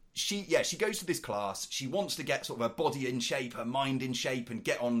she goes to this class. She wants to get sort of her body in shape, her mind in shape, and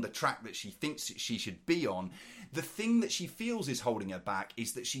get on the track that she thinks she should be on. The thing that she feels is holding her back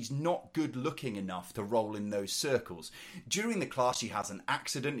is that she's not good looking enough to roll in those circles. During the class, she has an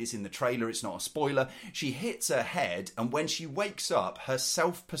accident. It's in the trailer. It's not a spoiler. She hits her head, and when she wakes up, her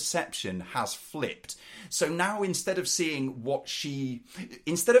self-perception has flipped. So now instead of perceiving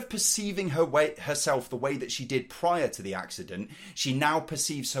herself the way that she did prior to the accident, she now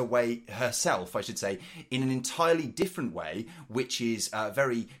perceives herself, in an entirely different way, which is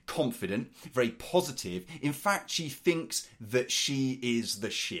very confident, very positive. In fact, she thinks that she is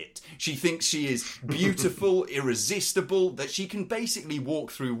the shit. She thinks she is beautiful, irresistible, that she can basically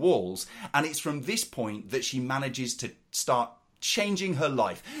walk through walls. And it's from this point that she manages to start changing her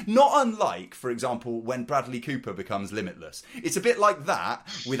life. Not unlike, for example, when Bradley Cooper becomes limitless. It's a bit like that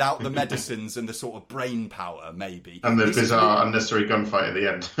without the medicines and the sort of brain power, maybe. And the bizarre, unnecessary gunfight at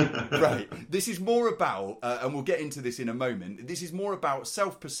the end. Right. This is more about, and we'll get into this in a moment, this is more about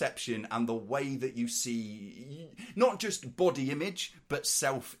self-perception and the way that you see not just body image, but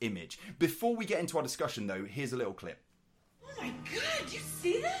self-image. Before we get into our discussion, though, here's a little clip. Oh my God, do you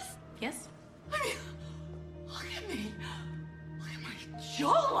see this? Yes. I mean, look at me.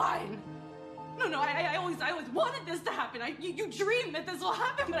 Jawline. No, I always wanted this to happen. You dream that this will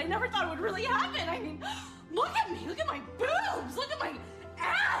happen, but I never thought it would really happen. I mean, look at me. Look at my boobs. Look at my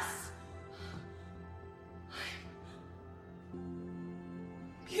ass.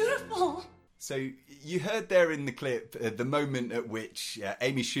 Beautiful. So you heard there in the clip the moment at which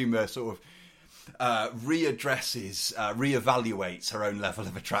Amy Schumer sort of reevaluates her own level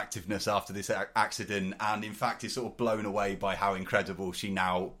of attractiveness after this accident, and in fact is sort of blown away by how incredible she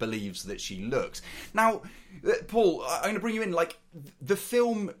now believes that she looks. Now, Paul, I'm going to bring you in. Like, the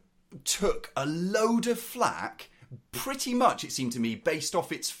film took a load of flack, pretty much, it seemed to me, based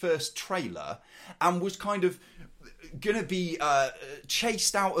off its first trailer, and was kind of going to be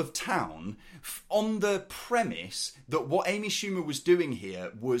chased out of town on the premise that what Amy Schumer was doing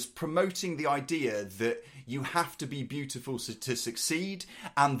here was promoting the idea that you have to be beautiful to succeed,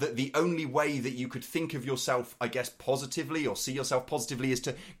 and that the only way that you could think of yourself, I guess, positively or see yourself positively is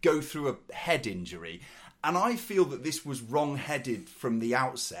to go through a head injury. And I feel that this was wrong-headed from the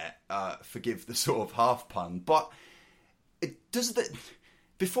outset, forgive the sort of half pun, but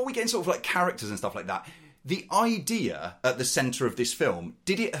before we get into sort of like characters and stuff like that, the idea at the centre of this film,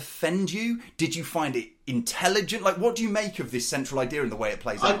 did it offend you? Did you find it intelligent? Like, what do you make of this central idea and the way it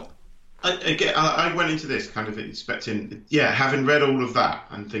plays out? I went into this kind of expecting, having read all of that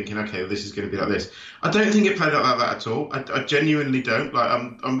and thinking, okay, well, this is going to be like this. I don't think it played out like that at all. I genuinely don't. Like,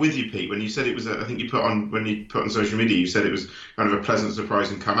 I'm with you, Pete. When you said it was, I think when you put on social media, you said it was kind of a pleasant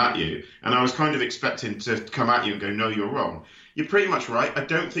surprise and come at you. And I was kind of expecting to come at you and go, no, you're wrong. You're pretty much right. I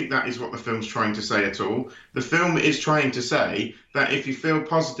don't think that is what the film's trying to say at all. The film is trying to say that if you feel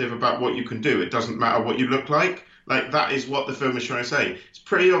positive about what you can do, it doesn't matter what you look like. Like, that is what the film is trying to say. It's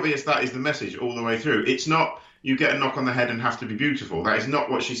pretty obvious that is the message all the way through. It's not you get a knock on the head and have to be beautiful. That is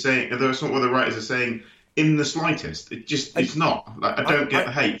not what she's saying. That's not what the writers are saying in the slightest. It's not. Like, I don't get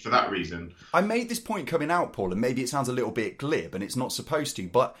the hate for that reason. I made this point coming out, Paul, and maybe it sounds a little bit glib, and it's not supposed to,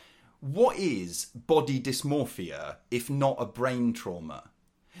 but what is body dysmorphia if not a brain trauma?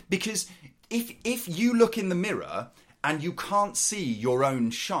 Because if you look in the mirror and you can't see your own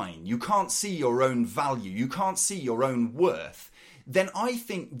shine, you can't see your own value, you can't see your own worth, then I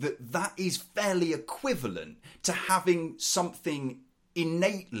think that is fairly equivalent to having something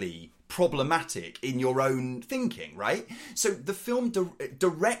innately problematic in your own thinking, right? So the film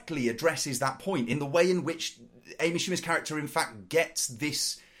directly addresses that point in the way in which Amy Schumer's character, in fact, gets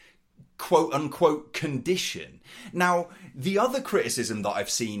this quote-unquote condition. Now, the other criticism that I've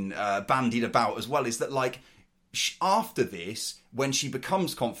seen bandied about as well is that, like, after this, when she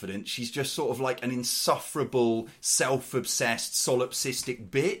becomes confident, she's just sort of like an insufferable, self-obsessed, solipsistic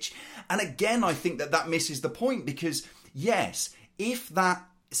bitch. And again, I think that misses the point, because, yes, if that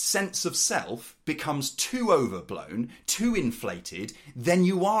sense of self becomes too overblown, too inflated, then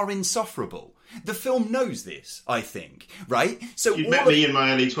you are insufferable. The film knows this, I think, right? So you'd met me in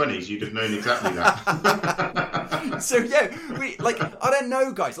my early 20s, you'd have known exactly that. So yeah, I don't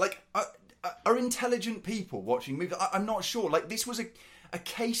know, guys. Like, are intelligent people watching movies? I'm not sure. Like, this was a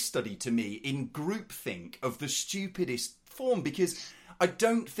case study to me in groupthink of the stupidest form, because I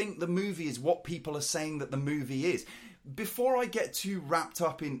don't think the movie is what people are saying that the movie is. Before I get too wrapped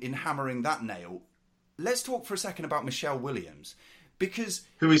up in hammering that nail, let's talk for a second about Michelle Williams. because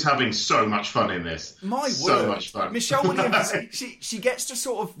who is having so much fun in this. So much fun. Michelle Williams, she gets to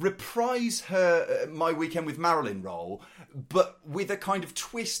sort of reprise her My Weekend with Marilyn role, but with a kind of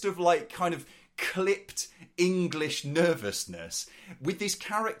twist of like kind of clipped English nervousness with this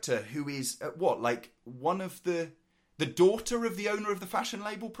character who is like one of the daughter of the owner of the fashion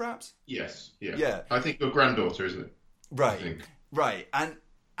label, perhaps? Yes, yeah. I think your granddaughter, isn't it? Right.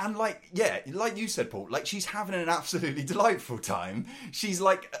 And like you said, Paul, like she's having an absolutely delightful time. She's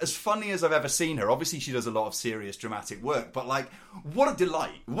like as funny as I've ever seen her. Obviously, she does a lot of serious dramatic work, but like, what a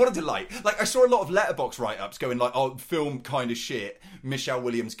delight. Like I saw a lot of Letterboxd write-ups going like, oh, film kind of shit, Michelle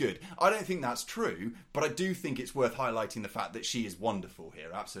Williams good. I don't think that's true, but I do think it's worth highlighting the fact that she is wonderful here,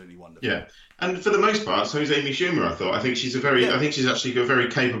 absolutely wonderful. Yeah, and for the most part, so is Amy Schumer. I thought. I think she's I think she's actually a very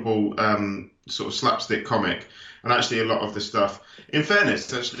capable sort of slapstick comic. And actually, a lot of the stuff, in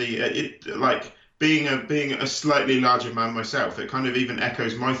fairness, actually, like being a slightly larger man myself, it kind of even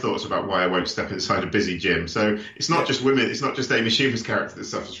echoes my thoughts about why I won't step inside a busy gym. So it's not just women, it's not just Amy Schumer's character that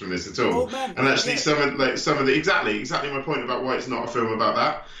suffers from this at all. And actually, some of the exactly my point about why it's not a film about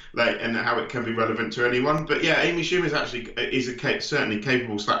that, like, and how it can be relevant to anyone. But yeah, Amy Schumer is certainly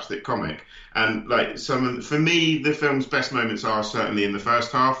capable slapstick comic, and like for me, the film's best moments are certainly in the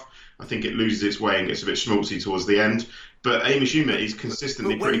first half. I think it loses its way and gets a bit schmaltzy towards the end. But Amy Schumer is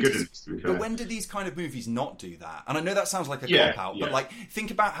consistently pretty good in this, to be fair. But when do these kind of movies not do that? And I know that sounds like a cop-out, but like, think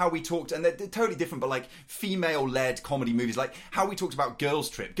about how we talked, and they're totally different, but like female-led comedy movies, like how we talked about Girls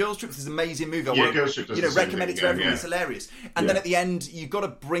Trip. Girls Trip is this amazing movie. Girls Trip does recommend it to everyone. It's hilarious. And then at the end, you've got to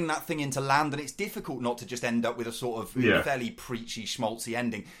bring that thing into land, and it's difficult not to just end up with a sort of fairly preachy, schmaltzy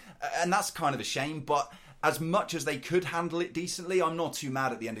ending. And that's kind of a shame, but as much as they could handle it decently, I'm not too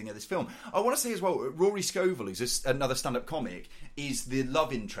mad at the ending of this film. I want to say as well, Rory Scovel, who's another stand-up comic, is the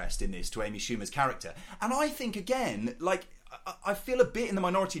love interest in this to Amy Schumer's character. And I think, again, like, I feel a bit in the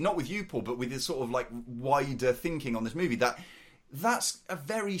minority, not with you, Paul, but with this sort of, like, wider thinking on this movie, that's a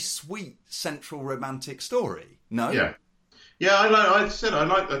very sweet central romantic story. No? Yeah. Yeah, I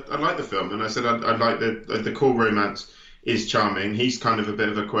like the film, and I said I like the core romance is charming. He's kind of a bit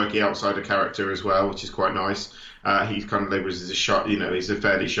of a quirky outsider character as well, which is quite nice. He's kind of labelled as a shy, he's a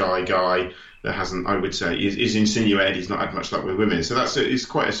fairly shy guy that hasn't, I would say, is insinuated he's not had much luck with women. So it's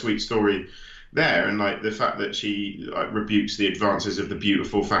quite a sweet story there. And like the fact that she rebukes the advances of the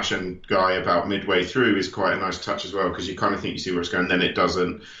beautiful fashion guy about midway through is quite a nice touch as well, because you kind of think you see where it's going, then it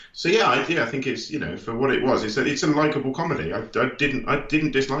doesn't. So I think it's, for what it was, it's a likable comedy. I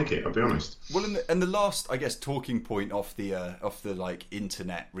didn't dislike it, I'll be honest. Well, and the last, I guess, talking point off the like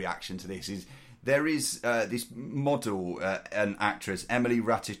internet reaction to this is there is this model and actress, Emily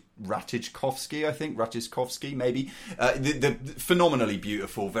Ratajkowski, I think, Ratajkowski maybe, the phenomenally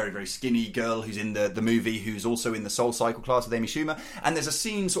beautiful, very, very skinny girl who's in the movie, who's also in the Soul Cycle class with Amy Schumer. And there's a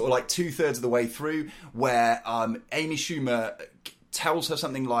scene sort of like 2/3 of the way through where Amy Schumer tells her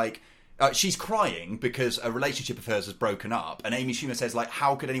something like, she's crying because a relationship of hers has broken up, and Amy Schumer says, like,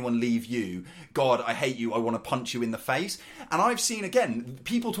 how could anyone leave you? God, I hate you. I want to punch you in the face. And I've seen, again,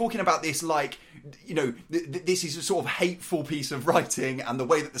 people talking about this like, this is a sort of hateful piece of writing, and the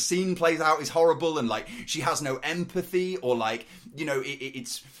way that the scene plays out is horrible, and like she has no empathy, or like,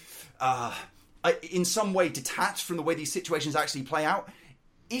 it's in some way detached from the way these situations actually play out.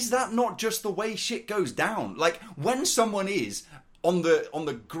 Is that not just the way shit goes down? Like, when someone is on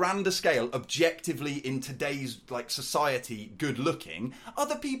the grander scale, objectively in today's like society, good looking,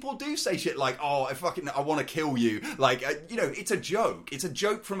 other people do say shit like, "Oh, I want to kill you." Like, it's a joke. It's a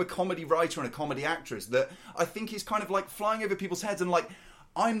joke from a comedy writer and a comedy actress that I think is kind of like flying over people's heads. And like,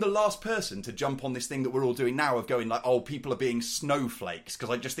 I'm the last person to jump on this thing that we're all doing now of going like, "Oh, people are being snowflakes,"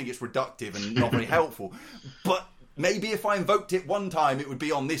 because I just think it's reductive and not very helpful. But maybe if I invoked it one time, it would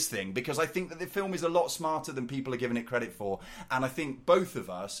be on this thing, because I think that the film is a lot smarter than people are giving it credit for. And I think both of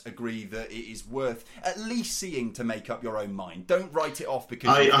us agree that it is worth at least seeing to make up your own mind. Don't write it off because...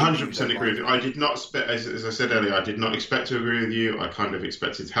 I 100% agree with you. I did not expect, as I said earlier, I did not expect to agree with you. I kind of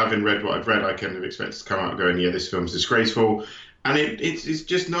expected, having read what I've read, I kind of expected to come out going, yeah, this film's disgraceful. And it's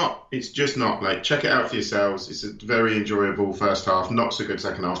just not. It's just not. Like, check it out for yourselves. It's a very enjoyable first half, not so good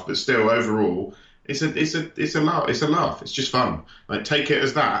second half, but still, overall... It's a laugh. It's a laugh. It's just fun. Like, take it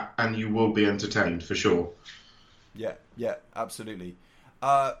as that, and you will be entertained for sure. Yeah, absolutely.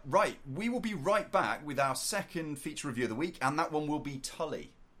 Right, we will be right back with our second feature review of the week, and that one will be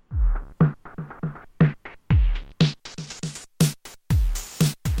Tully.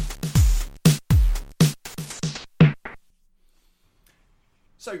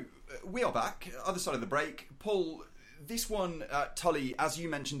 So we are back. Other side of the break, Paul. this one, Tully, as you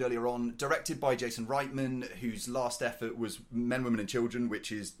mentioned earlier on, directed by Jason Reitman, whose last effort was Men, Women and Children,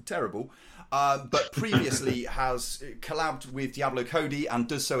 which is terrible, but previously has collabed with Diablo Cody and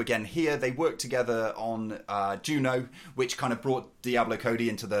does so again here. They worked together on Juno, which kind of brought Diablo Cody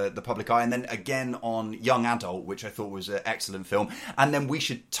into the public eye, and then again on Young Adult, which I thought was an excellent film. And then we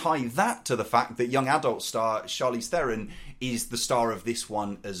should tie that to the fact that Young Adult star Charlize Theron is the star of this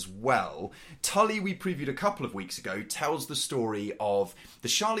one as well. Tully, we previewed a couple of weeks ago, tells the story of the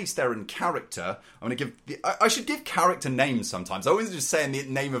Charlize Theron character. I should give character names sometimes. I always just say the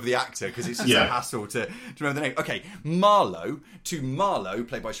name of the actor because it's just a hassle to remember the name. Okay, Marlo,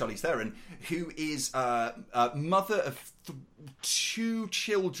 played by Charlize Theron, who is mother of 2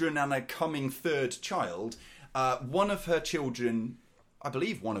 children and a coming 3rd child. One of her children, I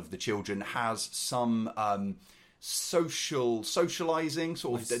believe one of the children, has some socializing,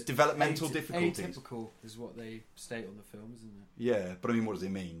 sort of developmental difficulties. Atypical is what they state on the film, isn't it? Yeah, but I mean, what does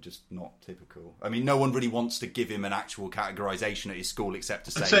it mean? Just not typical. I mean, no one really wants to give him an actual categorisation at his school except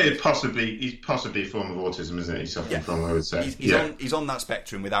to say... I'd say he's possibly a form of autism, isn't it? He's suffering from, I would say. He's on that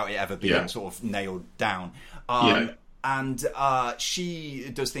spectrum without it ever being sort of nailed down. And she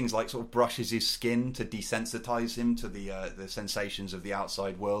does things like sort of brushes his skin to desensitize him to the sensations of the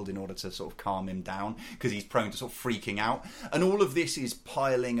outside world in order to sort of calm him down because he's prone to sort of freaking out. And all of this is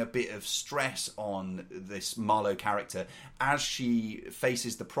piling a bit of stress on this Marlo character as she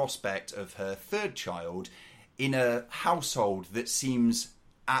faces the prospect of her 3rd child in a household that seems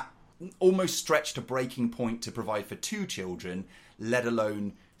almost stretched to breaking point to provide for 2 children, let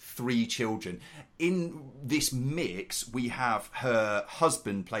alone 3 children. In this mix, we have her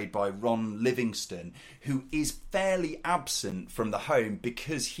husband, played by Ron Livingston, who is fairly absent from the home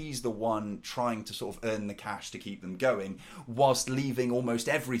because he's the one trying to sort of earn the cash to keep them going, whilst leaving almost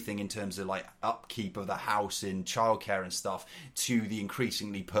everything in terms of like upkeep of the house and childcare and stuff to the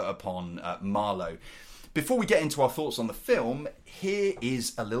increasingly put upon Marlo. Before we get into our thoughts on the film, here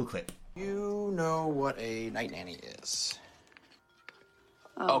is a little clip. You know what a night nanny is.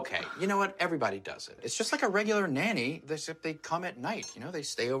 Okay, you know what? Everybody does it. It's just like a regular nanny, except they come at night. You know, they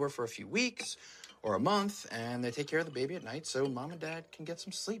stay over for a few weeks or a month, and they take care of the baby at night so mom and dad can get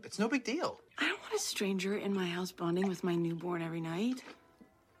some sleep. It's no big deal. I don't want a stranger in my house bonding with my newborn every night.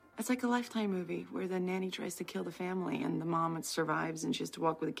 It's like a Lifetime movie where the nanny tries to kill the family and the mom survives and she has to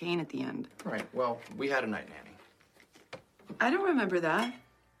walk with a cane at the end. Right, well, we had a night nanny. I don't remember that.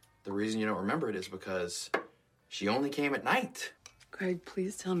 The reason you don't remember it is because she only came at night. Craig,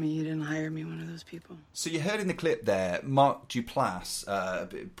 please tell me you didn't hire me one of those people. So you heard in the clip there, Mark Duplass,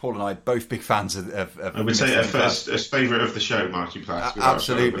 Paul and I, both big fans of I would say a favourite of the show, Mark Duplass.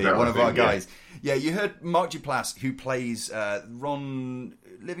 Absolutely, one of our guys. Yeah, you heard Mark Duplass, who plays Ron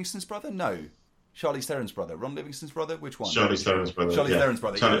Livingston's brother? No. Charlize Theron's brother. Ron Livingston's brother? Which one? Charlize Theron's brother. Theron's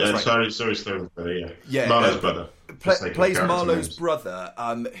brother. Charlize Theron's brother, yeah. Marlo's brother. Plays Marlo's brother,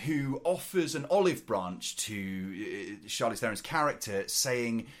 who offers an olive branch to Charlize Theron's character,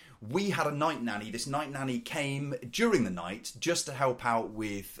 saying, we had a night nanny. This night nanny came during the night just to help out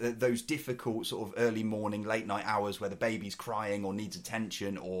with those difficult sort of early morning, late night hours where the baby's crying or needs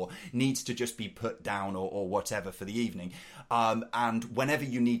attention or needs to just be put down or whatever for the evening. And whenever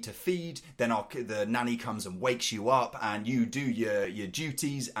you need to feed, then the nanny comes and wakes you up and you do your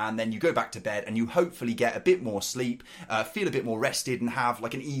duties and then you go back to bed and you hopefully get a bit more sleep, feel a bit more rested and have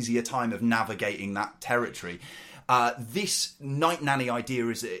like an easier time of navigating that territory. This night nanny idea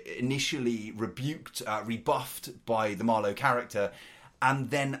is initially rebuffed by the Marlo character,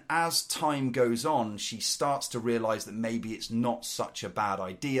 and then as time goes on, she starts to realise that maybe it's not such a bad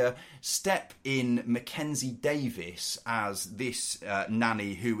idea. Step in Mackenzie Davis as this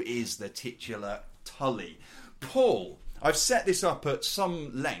nanny who is the titular Tully. Paul, I've set this up at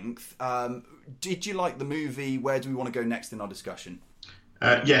some length. Did you like the movie? Where do we want to go next in our discussion?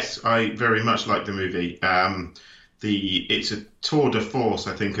 Yes, I very much like the movie. It's a tour de force,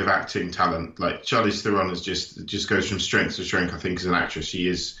 I think, of acting talent. Like Charlize Theron just goes from strength to strength. I think as an actress, she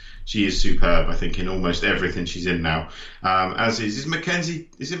is superb. I think in almost everything she's in now. As is Mackenzie.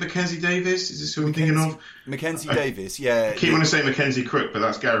 Is it Mackenzie Davis? Is this who I'm thinking of? Mackenzie Davis, yeah. I keep wanting to say Mackenzie Crook, but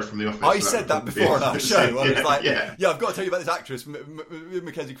that's Gareth from The Office. I said that before on our show. I was like, yeah, I've got to tell you about this actress,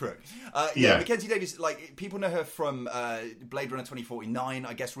 Mackenzie Crook. Mackenzie Davis, like, people know her from Blade Runner 2049.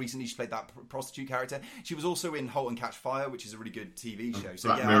 I guess recently she played that prostitute character. She was also in *Halt and Catch Fire*, which is a really good TV show. So,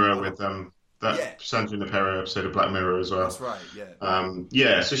 Black Mirror with that Sandra Napero episode of Black Mirror as well. That's right,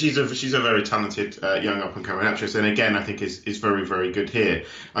 yeah. So she's a very talented young up and coming actress, and again, I think is very, very good here.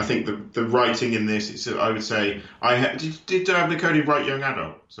 I think the writing in this, I would say, did Diablo Cody write Young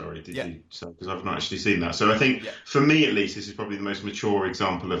Adult? Sorry, did you? Because I've not actually seen that. So I think for me at least, this is probably the most mature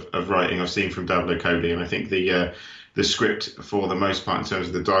example of writing I've seen from Diablo Cody, and I think the script for the most part in terms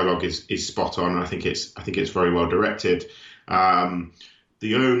of the dialogue is spot on. I think it's very well directed.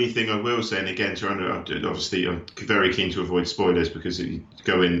 The only thing I will say, and again, obviously I'm very keen to avoid spoilers because you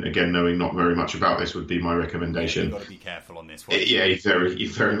go in again knowing not very much about this would be my recommendation. You've got to be careful on this one. Yeah, you've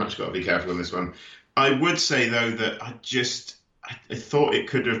very much got to be careful on this one. I would say though that I thought it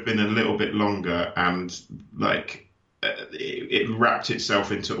could have been a little bit longer, and it wrapped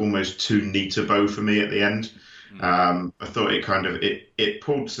itself into almost too neat a bow for me at the end. I thought it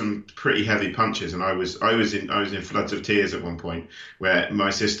pulled some pretty heavy punches, and I was in floods of tears at one point where my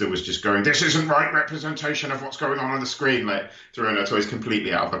sister was just going, "This isn't right representation of what's going on the screen," like throwing her toys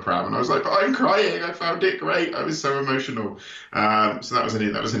completely out of her pram, and I was like, "But I'm crying! I found it great. I was so emotional." So that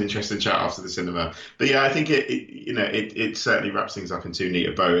was an interesting chat after the cinema. But yeah, I think it certainly wraps things up in too neat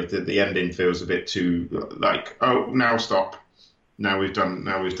a bow. The ending feels a bit too like, oh, now stop. Now we've done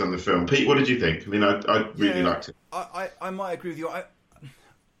the film. Pete, what did you think? I mean, I really liked it. I might agree with you.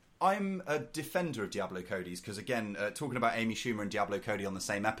 I'm a defender of Diablo Cody's because, again, talking about Amy Schumer and Diablo Cody on the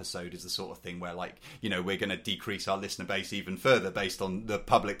same episode is the sort of thing where, we're going to decrease our listener base even further based on the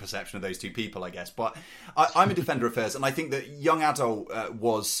public perception of those two people, I guess. But I'm a defender of hers, and I think that Young Adult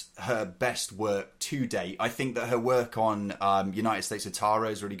was her best work to date. I think that her work on United States of Tara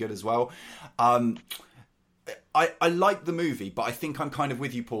is really good as well. I like the movie, but I think I'm kind of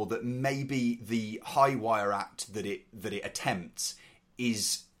with you, Paul, that maybe the high wire act that it attempts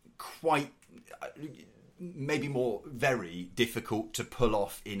is quite maybe very difficult to pull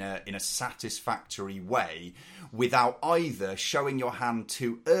off in a satisfactory way without either showing your hand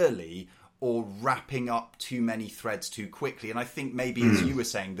too early or wrapping up too many threads too quickly. And I think maybe, as you were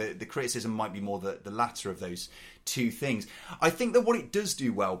saying, the criticism might be more the latter of those two things. I think that what it does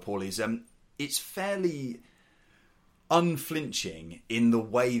do well, Paul, is it's fairly unflinching in the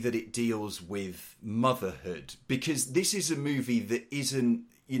way that it deals with motherhood, because this is a movie that isn't,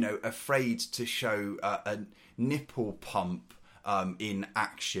 afraid to show a nipple pump in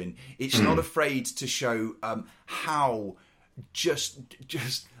action. It's not afraid to show how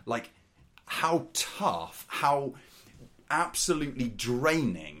how tough, how absolutely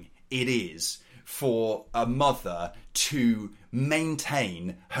draining it is for a mother to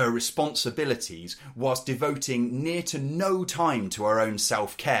maintain her responsibilities whilst devoting near to no time to her own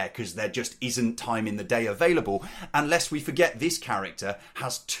self-care, because there just isn't time in the day available. And lest we forget, this character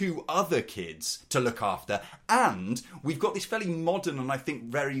has 2 other kids to look after, and we've got this fairly modern and I think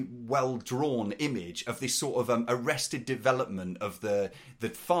very well drawn image of this sort of arrested development of the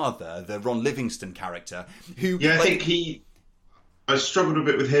father, the Ron Livingston character, who I struggled a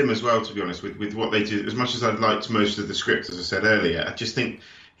bit with him as well, to be honest, with what they did. As much as I'd liked most of the script, as I said earlier, I just think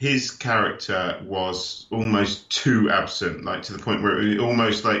his character was almost too absent, to the point where it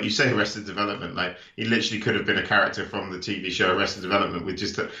almost, like you say, Arrested Development, he literally could have been a character from the TV show Arrested Development, with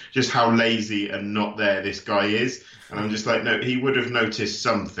just how lazy and not there this guy is. And I'm just like, no, he would have noticed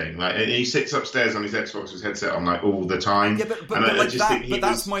something. And he sits upstairs on his Xbox with headset on all the time. Yeah, but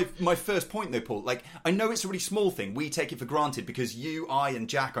that's my first point though, Paul. I know it's a really small thing. We take it for granted because you, I, and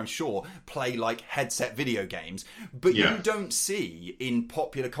Jack, I'm sure, play headset video games. But you don't see in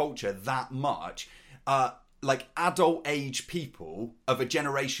popular culture that much adult age people of a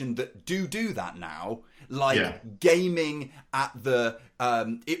generation that do that now, gaming at the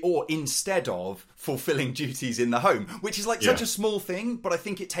or instead of fulfilling duties in the home, which is such a small thing, but I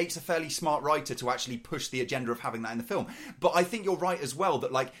think it takes a fairly smart writer to actually push the agenda of having that in the film. But I think you're right as well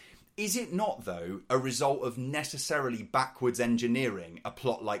that is it not though a result of necessarily backwards engineering a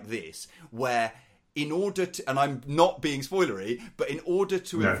plot like this, where in order to, and I'm not being spoilery, but in order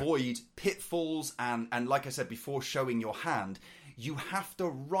to avoid pitfalls and like I said before, showing your hand, you have to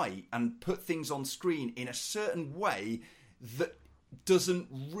write and put things on screen in a certain way that doesn't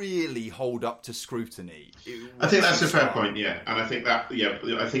really hold up to scrutiny. I think that's a fair point, and I think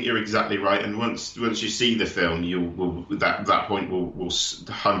I think you're exactly right. And once you see the film, that point will 100%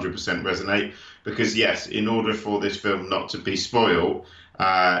 resonate, because yes, in order for this film not to be spoiled,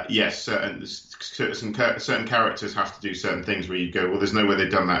 certain characters have to do certain things where you go, well, there's no way they've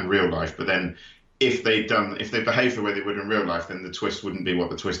done that in real life. But then if they behave the way they would in real life, then the twist wouldn't be what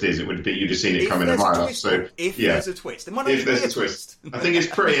the twist is. It would be, you'd have seen it coming a mile off. So there's a twist, there might not be a twist. I think it's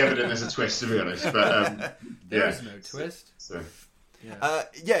pretty evident there's a twist, to be honest. But there is no twist. So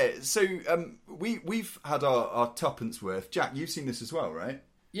So we've had our tuppence worth. Jack, you've seen this as well, right?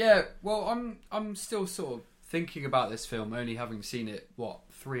 Yeah. Well, I'm still sort of thinking about this film, only having seen it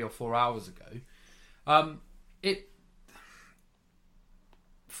 3 or 4 hours ago.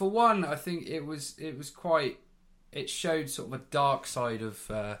 For one, I think it was quite. It showed sort of a dark side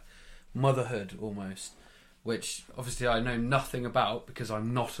of motherhood almost, which obviously I know nothing about because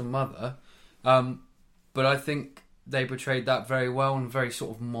I'm not a mother. But I think they portrayed that very well and very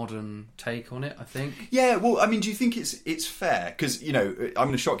sort of modern take on it, I think. Yeah, well, I mean, do you think it's fair? Because, you know, I'm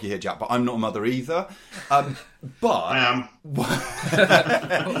going to shock you here, Jack, but I'm not a mother either. But I am.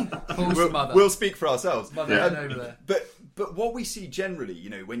 Paul's a mother. We'll speak for ourselves. Mother over there. But what we see generally, you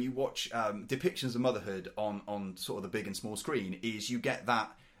know, when you watch depictions of motherhood on sort of the big and small screen, is you get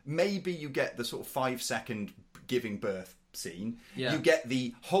that, maybe you get the sort of 5-second giving birth scene. Yeah. You get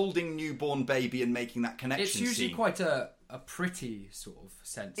the holding newborn baby and making that connection scene. It's usually quite a pretty sort of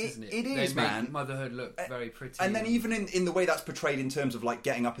sense, isn't it? It is, they man. Make motherhood look very pretty. And then even in the way that's portrayed in terms of like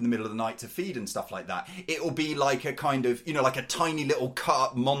getting up in the middle of the night to feed and stuff like that, it'll be like a kind of, you know, like a tiny little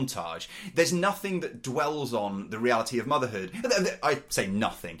cut montage. There's nothing that dwells on the reality of motherhood. I say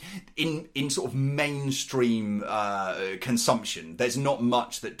nothing. In sort of mainstream consumption, there's not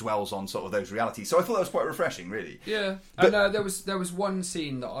much that dwells on sort of those realities. So I thought that was quite refreshing, really. Yeah. But, and there was one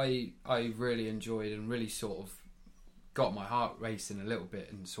scene that I really enjoyed and really sort of got my heart racing a little bit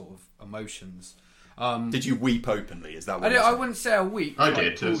in sort of emotions. Did you weep openly? Is that what I wouldn't say I weep. I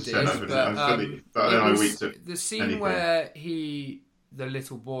did. The scene where the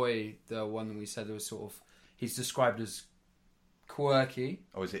little boy, the one that we said was sort of, he's described as quirky.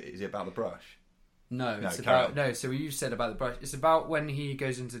 Oh, is it about the brush? No, it's about no. So you said about the brush. It's about when he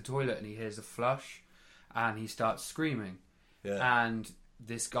goes into the toilet and he hears a flush, and he starts screaming. Yeah. And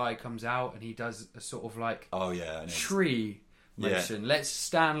this guy comes out and he does a sort of like tree motion. Yeah. Let's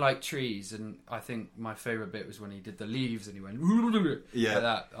stand like trees. And I think my favourite bit was when he did the leaves and he went like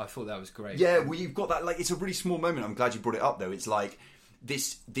that. I thought that was great. Yeah, well, you've got that, like, it's a really small moment. I'm glad you brought it up though. It's like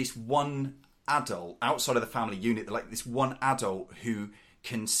this one adult outside of the family unit, like this one adult who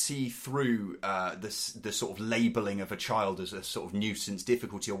can see through the sort of labelling of a child as a sort of nuisance,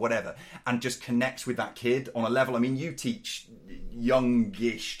 difficulty or whatever, and just connects with that kid on a level. I mean, you teach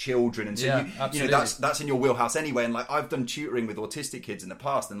youngish children, and so you know that's in your wheelhouse anyway. And like, I've done tutoring with autistic kids in the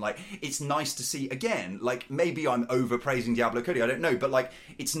past, and like, it's nice to see again. Like, maybe I'm overpraising Diablo Cody, I don't know, but like,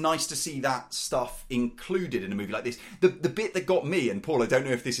 it's nice to see that stuff included in a movie like this. The bit that got me, and Paul, I don't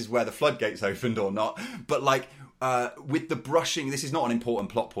know if this is where the floodgates opened or not, but like, with the brushing, this is not an important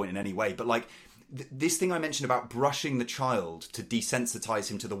plot point in any way, but like this thing I mentioned about brushing the child to desensitize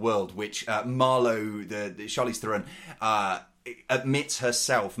him to the world, which Marlo, the Charlize Theron, admits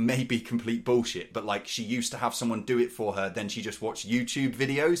herself may be complete bullshit, but like, she used to have someone do it for her, then she just watched YouTube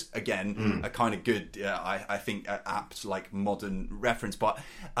videos. Again, a kind of good, I think, apt, like, modern reference. But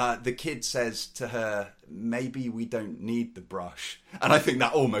the kid says to her, maybe we don't need the brush. And I think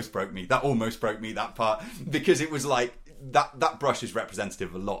that almost broke me. That part, because it was like, that brush is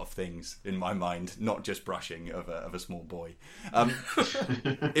representative of a lot of things in my mind, not just brushing of a small boy.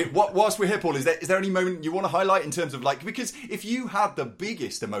 Whilst we're here, Paul, is there any moment you want to highlight in terms of, like, because if you had the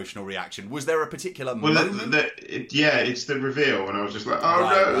biggest emotional reaction, was there a particular moment? It's the reveal, and I was just like, and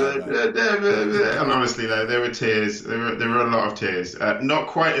honestly, there were tears. There were a lot of tears. Not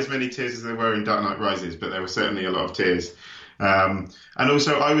quite as many tears as there were in Dark Knight Rises, but there were certainly a lot of tears. And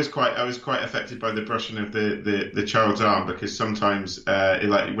also, I was quite affected by the brushing of the child's arm, because sometimes,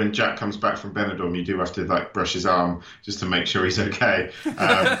 like when Jack comes back from Benidorm, you do have to like brush his arm just to make sure he's okay.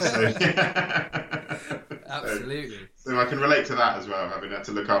 Absolutely. So I can relate to that as well, having had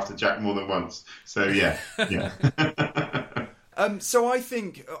to look after Jack more than once. So yeah. So I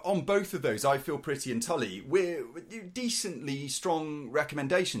think on both of those, I Feel Pretty and Tully, we're decently strong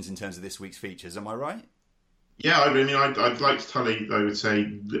recommendations in terms of this week's features. Am I right? Yeah, I mean, I'd liked Tully, I would say,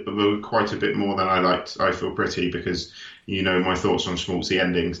 quite a bit more than I liked I Feel Pretty, because you know my thoughts on schmaltzy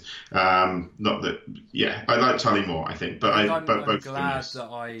endings. Not that, I like Tully more, I think. But I'm glad that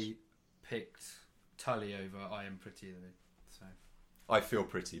I picked Tully over I Am Pretty. So. I Feel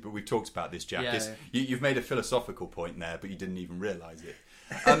Pretty, but we've talked about this, Jack. You've made a philosophical point there, but you didn't even realise it.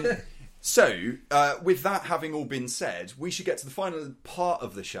 So, with that having all been said, we should get to the final part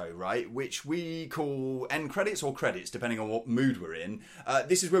of the show, right? Which we call end credits or credits, depending on what mood we're in.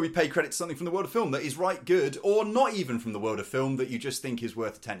 This is where we pay credit to something from the world of film that is right good, or not even from the world of film that you just think is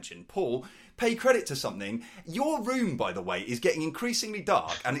worth attention. Paul, pay credit to something. Your room, by the way, is getting increasingly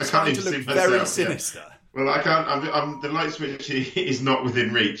dark, and it's starting to look very sinister. Well, I can't. The light switch is not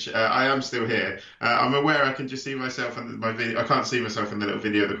within reach. I am still here. I'm aware I can just see myself in my video. I can't see myself in the little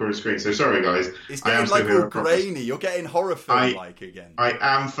video of the corner screen. So sorry, guys. It's I am getting like still here, all grainy. You're getting horror film like again. I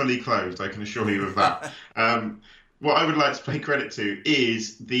am fully clothed. I can assure you of that. What I would like to pay credit to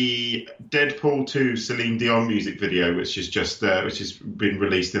is the Deadpool 2 Celine Dion music video, which has been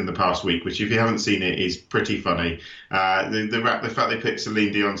released in the past week. Which, if you haven't seen it, is pretty funny. The fact they picked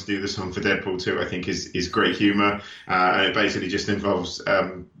Celine Dion to do the song for Deadpool 2, I think, is great humour. And it basically just involves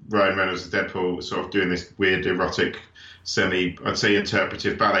Ryan Reynolds as Deadpool sort of doing this weird erotic, I'd say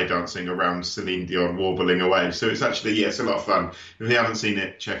interpretive ballet dancing around Celine Dion warbling away. So it's actually it's a lot of fun. If you haven't seen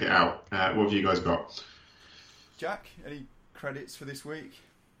it, check it out. What have you guys got? Jack, any credits for this week?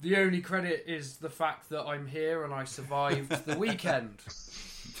 The only credit is the fact that I'm here and I survived the weekend.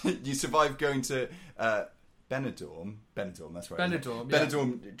 You survived going to Benidorm. Benidorm, that's right. Benidorm, yeah.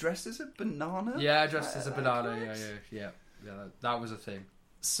 Benidorm, dressed as a banana? Yeah, dressed as a banana. Yeah. That was a thing.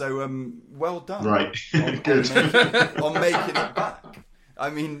 So, well done. Right. Good. On making it back. I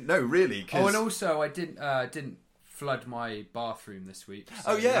mean, no, really. Oh, and also I didn't flood my bathroom this week.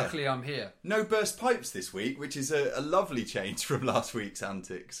 So luckily I'm here. No burst pipes this week, which is a lovely change from last week's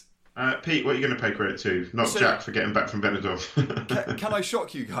antics. Pete, what are you going to pay credit to? Not Jack for getting back from Benidorm. Can I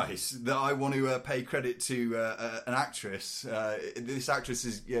shock you guys that I want to pay credit to an actress? This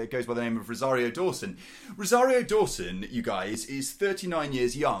actress goes by the name of Rosario Dawson. Rosario Dawson, you guys, is 39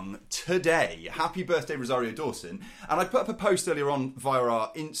 years young today. Happy birthday, Rosario Dawson. And I put up a post earlier on via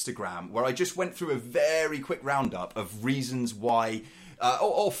our Instagram where I just went through a very quick roundup of reasons why...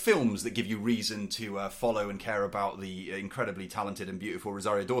 or films that give you reason to follow and care about the incredibly talented and beautiful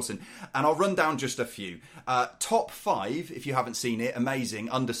Rosario Dawson. And I'll run down just a few. Top 5, if you haven't seen it, amazing,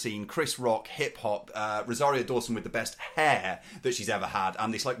 underseen, Chris Rock, hip-hop, Rosario Dawson with the best hair that she's ever had,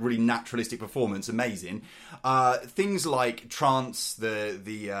 and this like really naturalistic performance, amazing. Things like Trance,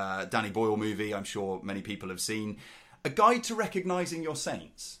 the Danny Boyle movie, I'm sure many people have seen. A Guide to Recognising Your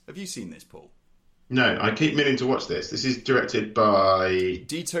Saints. Have you seen this, Paul? No, I keep meaning to watch this. This is directed by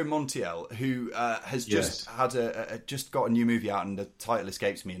Dito Montiel, who has just had just got a new movie out, and the title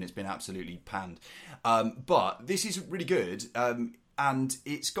escapes me, and it's been absolutely panned. But this is really good, and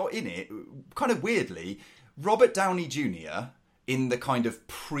it's got in it, kind of weirdly, Robert Downey Jr. in the kind of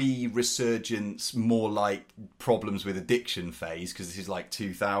pre-resurgence, more like problems with addiction phase, because this is like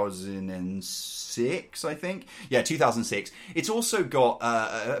 2006, I think. Yeah, 2006. It's also got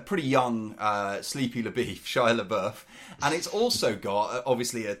a pretty young Sleepy LaBeef, Shia LaBeouf, and it's also got,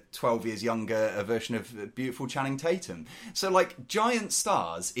 obviously, a 12 years younger version of beautiful Channing Tatum. So, like, giant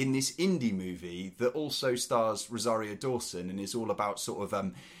stars in this indie movie that also stars Rosario Dawson and is all about sort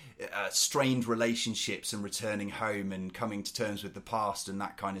of... strained relationships and returning home and coming to terms with the past and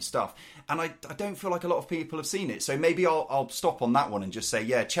that kind of stuff. And I don't feel like a lot of people have seen it. So maybe I'll stop on that one and just say,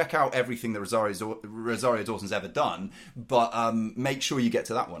 yeah, check out everything that Rosario Dawson's ever done. But make sure you get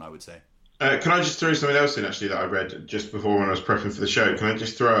to that one, I would say. Can I just throw something else in, actually, that I read just before when I was prepping for the show? Can I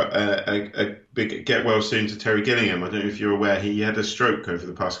just throw a big get well soon to Terry Gilliam? I don't know if you're aware, he had a stroke over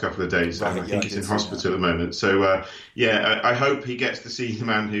the past couple of days. Right, I think he's in hospital at the moment. So, I hope he gets to see the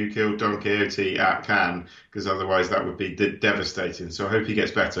man who killed Don Quixote at Cannes, because otherwise that would be devastating. So I hope he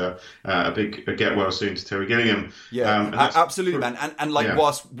gets better. A get well soon to Terry Gilliam. Yeah, absolutely, man. And like,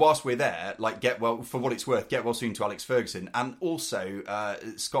 whilst we're there, like, get well, for what it's worth, get well soon to Alex Ferguson. And also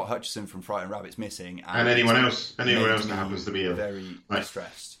Scott Hutchison from Fright and Rabbit's missing. And anyone else that happens to be ill. Very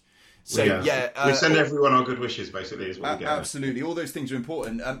distressed. So we send everyone our good wishes, basically, is what we get. Absolutely, all those things are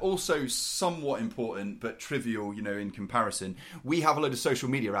important. Also, somewhat important, but trivial, in comparison. We have a load of social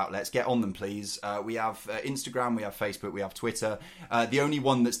media outlets. Get on them, please. We have Instagram, we have Facebook, we have Twitter. The only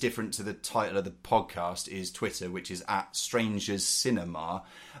one that's different to the title of the podcast is Twitter, which is @StrangersCinema.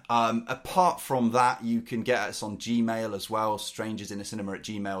 Apart from that, you can get us on Gmail as well,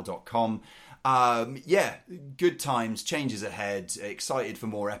 strangersinthecinema@gmail.com. Good times, changes ahead, excited for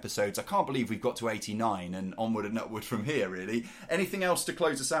more episodes. I can't believe we've got to 89 and onward and upward from here, really. Anything else to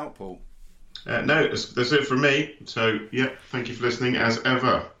close us out, Paul? No, that's it from me. So, thank you for listening as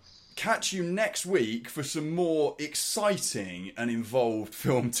ever. Catch you next week for some more exciting and involved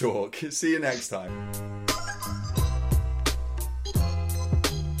film talk. See you next time.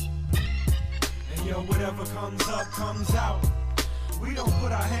 And yo, whatever comes up, comes out. We don't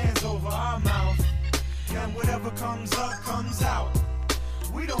put our hands over our mouth. And whatever comes up, comes out.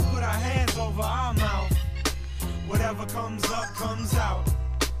 We don't put our hands over our mouth. Whatever comes up, comes out.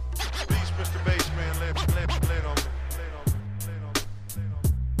 Please, Mr. Bassman, lay on me.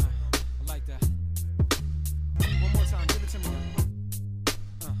 I like that. One more time, give it to me.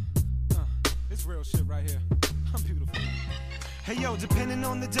 It's real shit right here. Hey yo, depending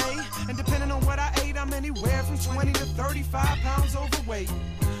on the day and depending on what I ate, I'm anywhere from 20 to 35 pounds overweight.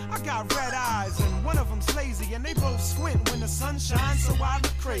 I got red eyes and one of them's lazy, and they both squint when the sun shines, so I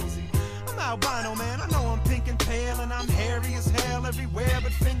look crazy. I'm albino, man, I know I'm pink and pale, and I'm hairy as hell everywhere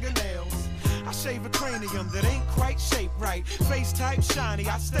but fingernails. I shave a cranium that ain't quite shaped right. Face type shiny,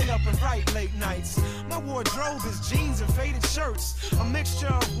 I stay up and write late nights. My wardrobe is jeans and faded shirts, a mixture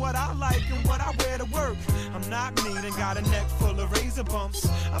of what I like and what I wear to work. I'm not mean and got a neck full of razor bumps.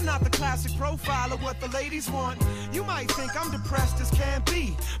 I'm not the classic profile of what the ladies want. You might think I'm depressed as can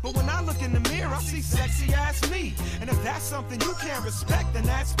be, but when I look in the mirror, I see sexy ass me. And if that's something you can't respect, then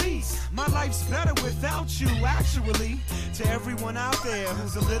that's peace. My life's better without you, actually. To everyone out there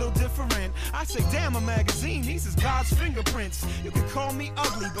who's a little different, I say, damn, a magazine, these is God's fingerprints. You can call me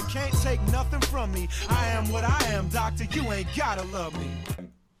ugly, but can't take nothing from me. I am what I am, doctor, you ain't gotta love me.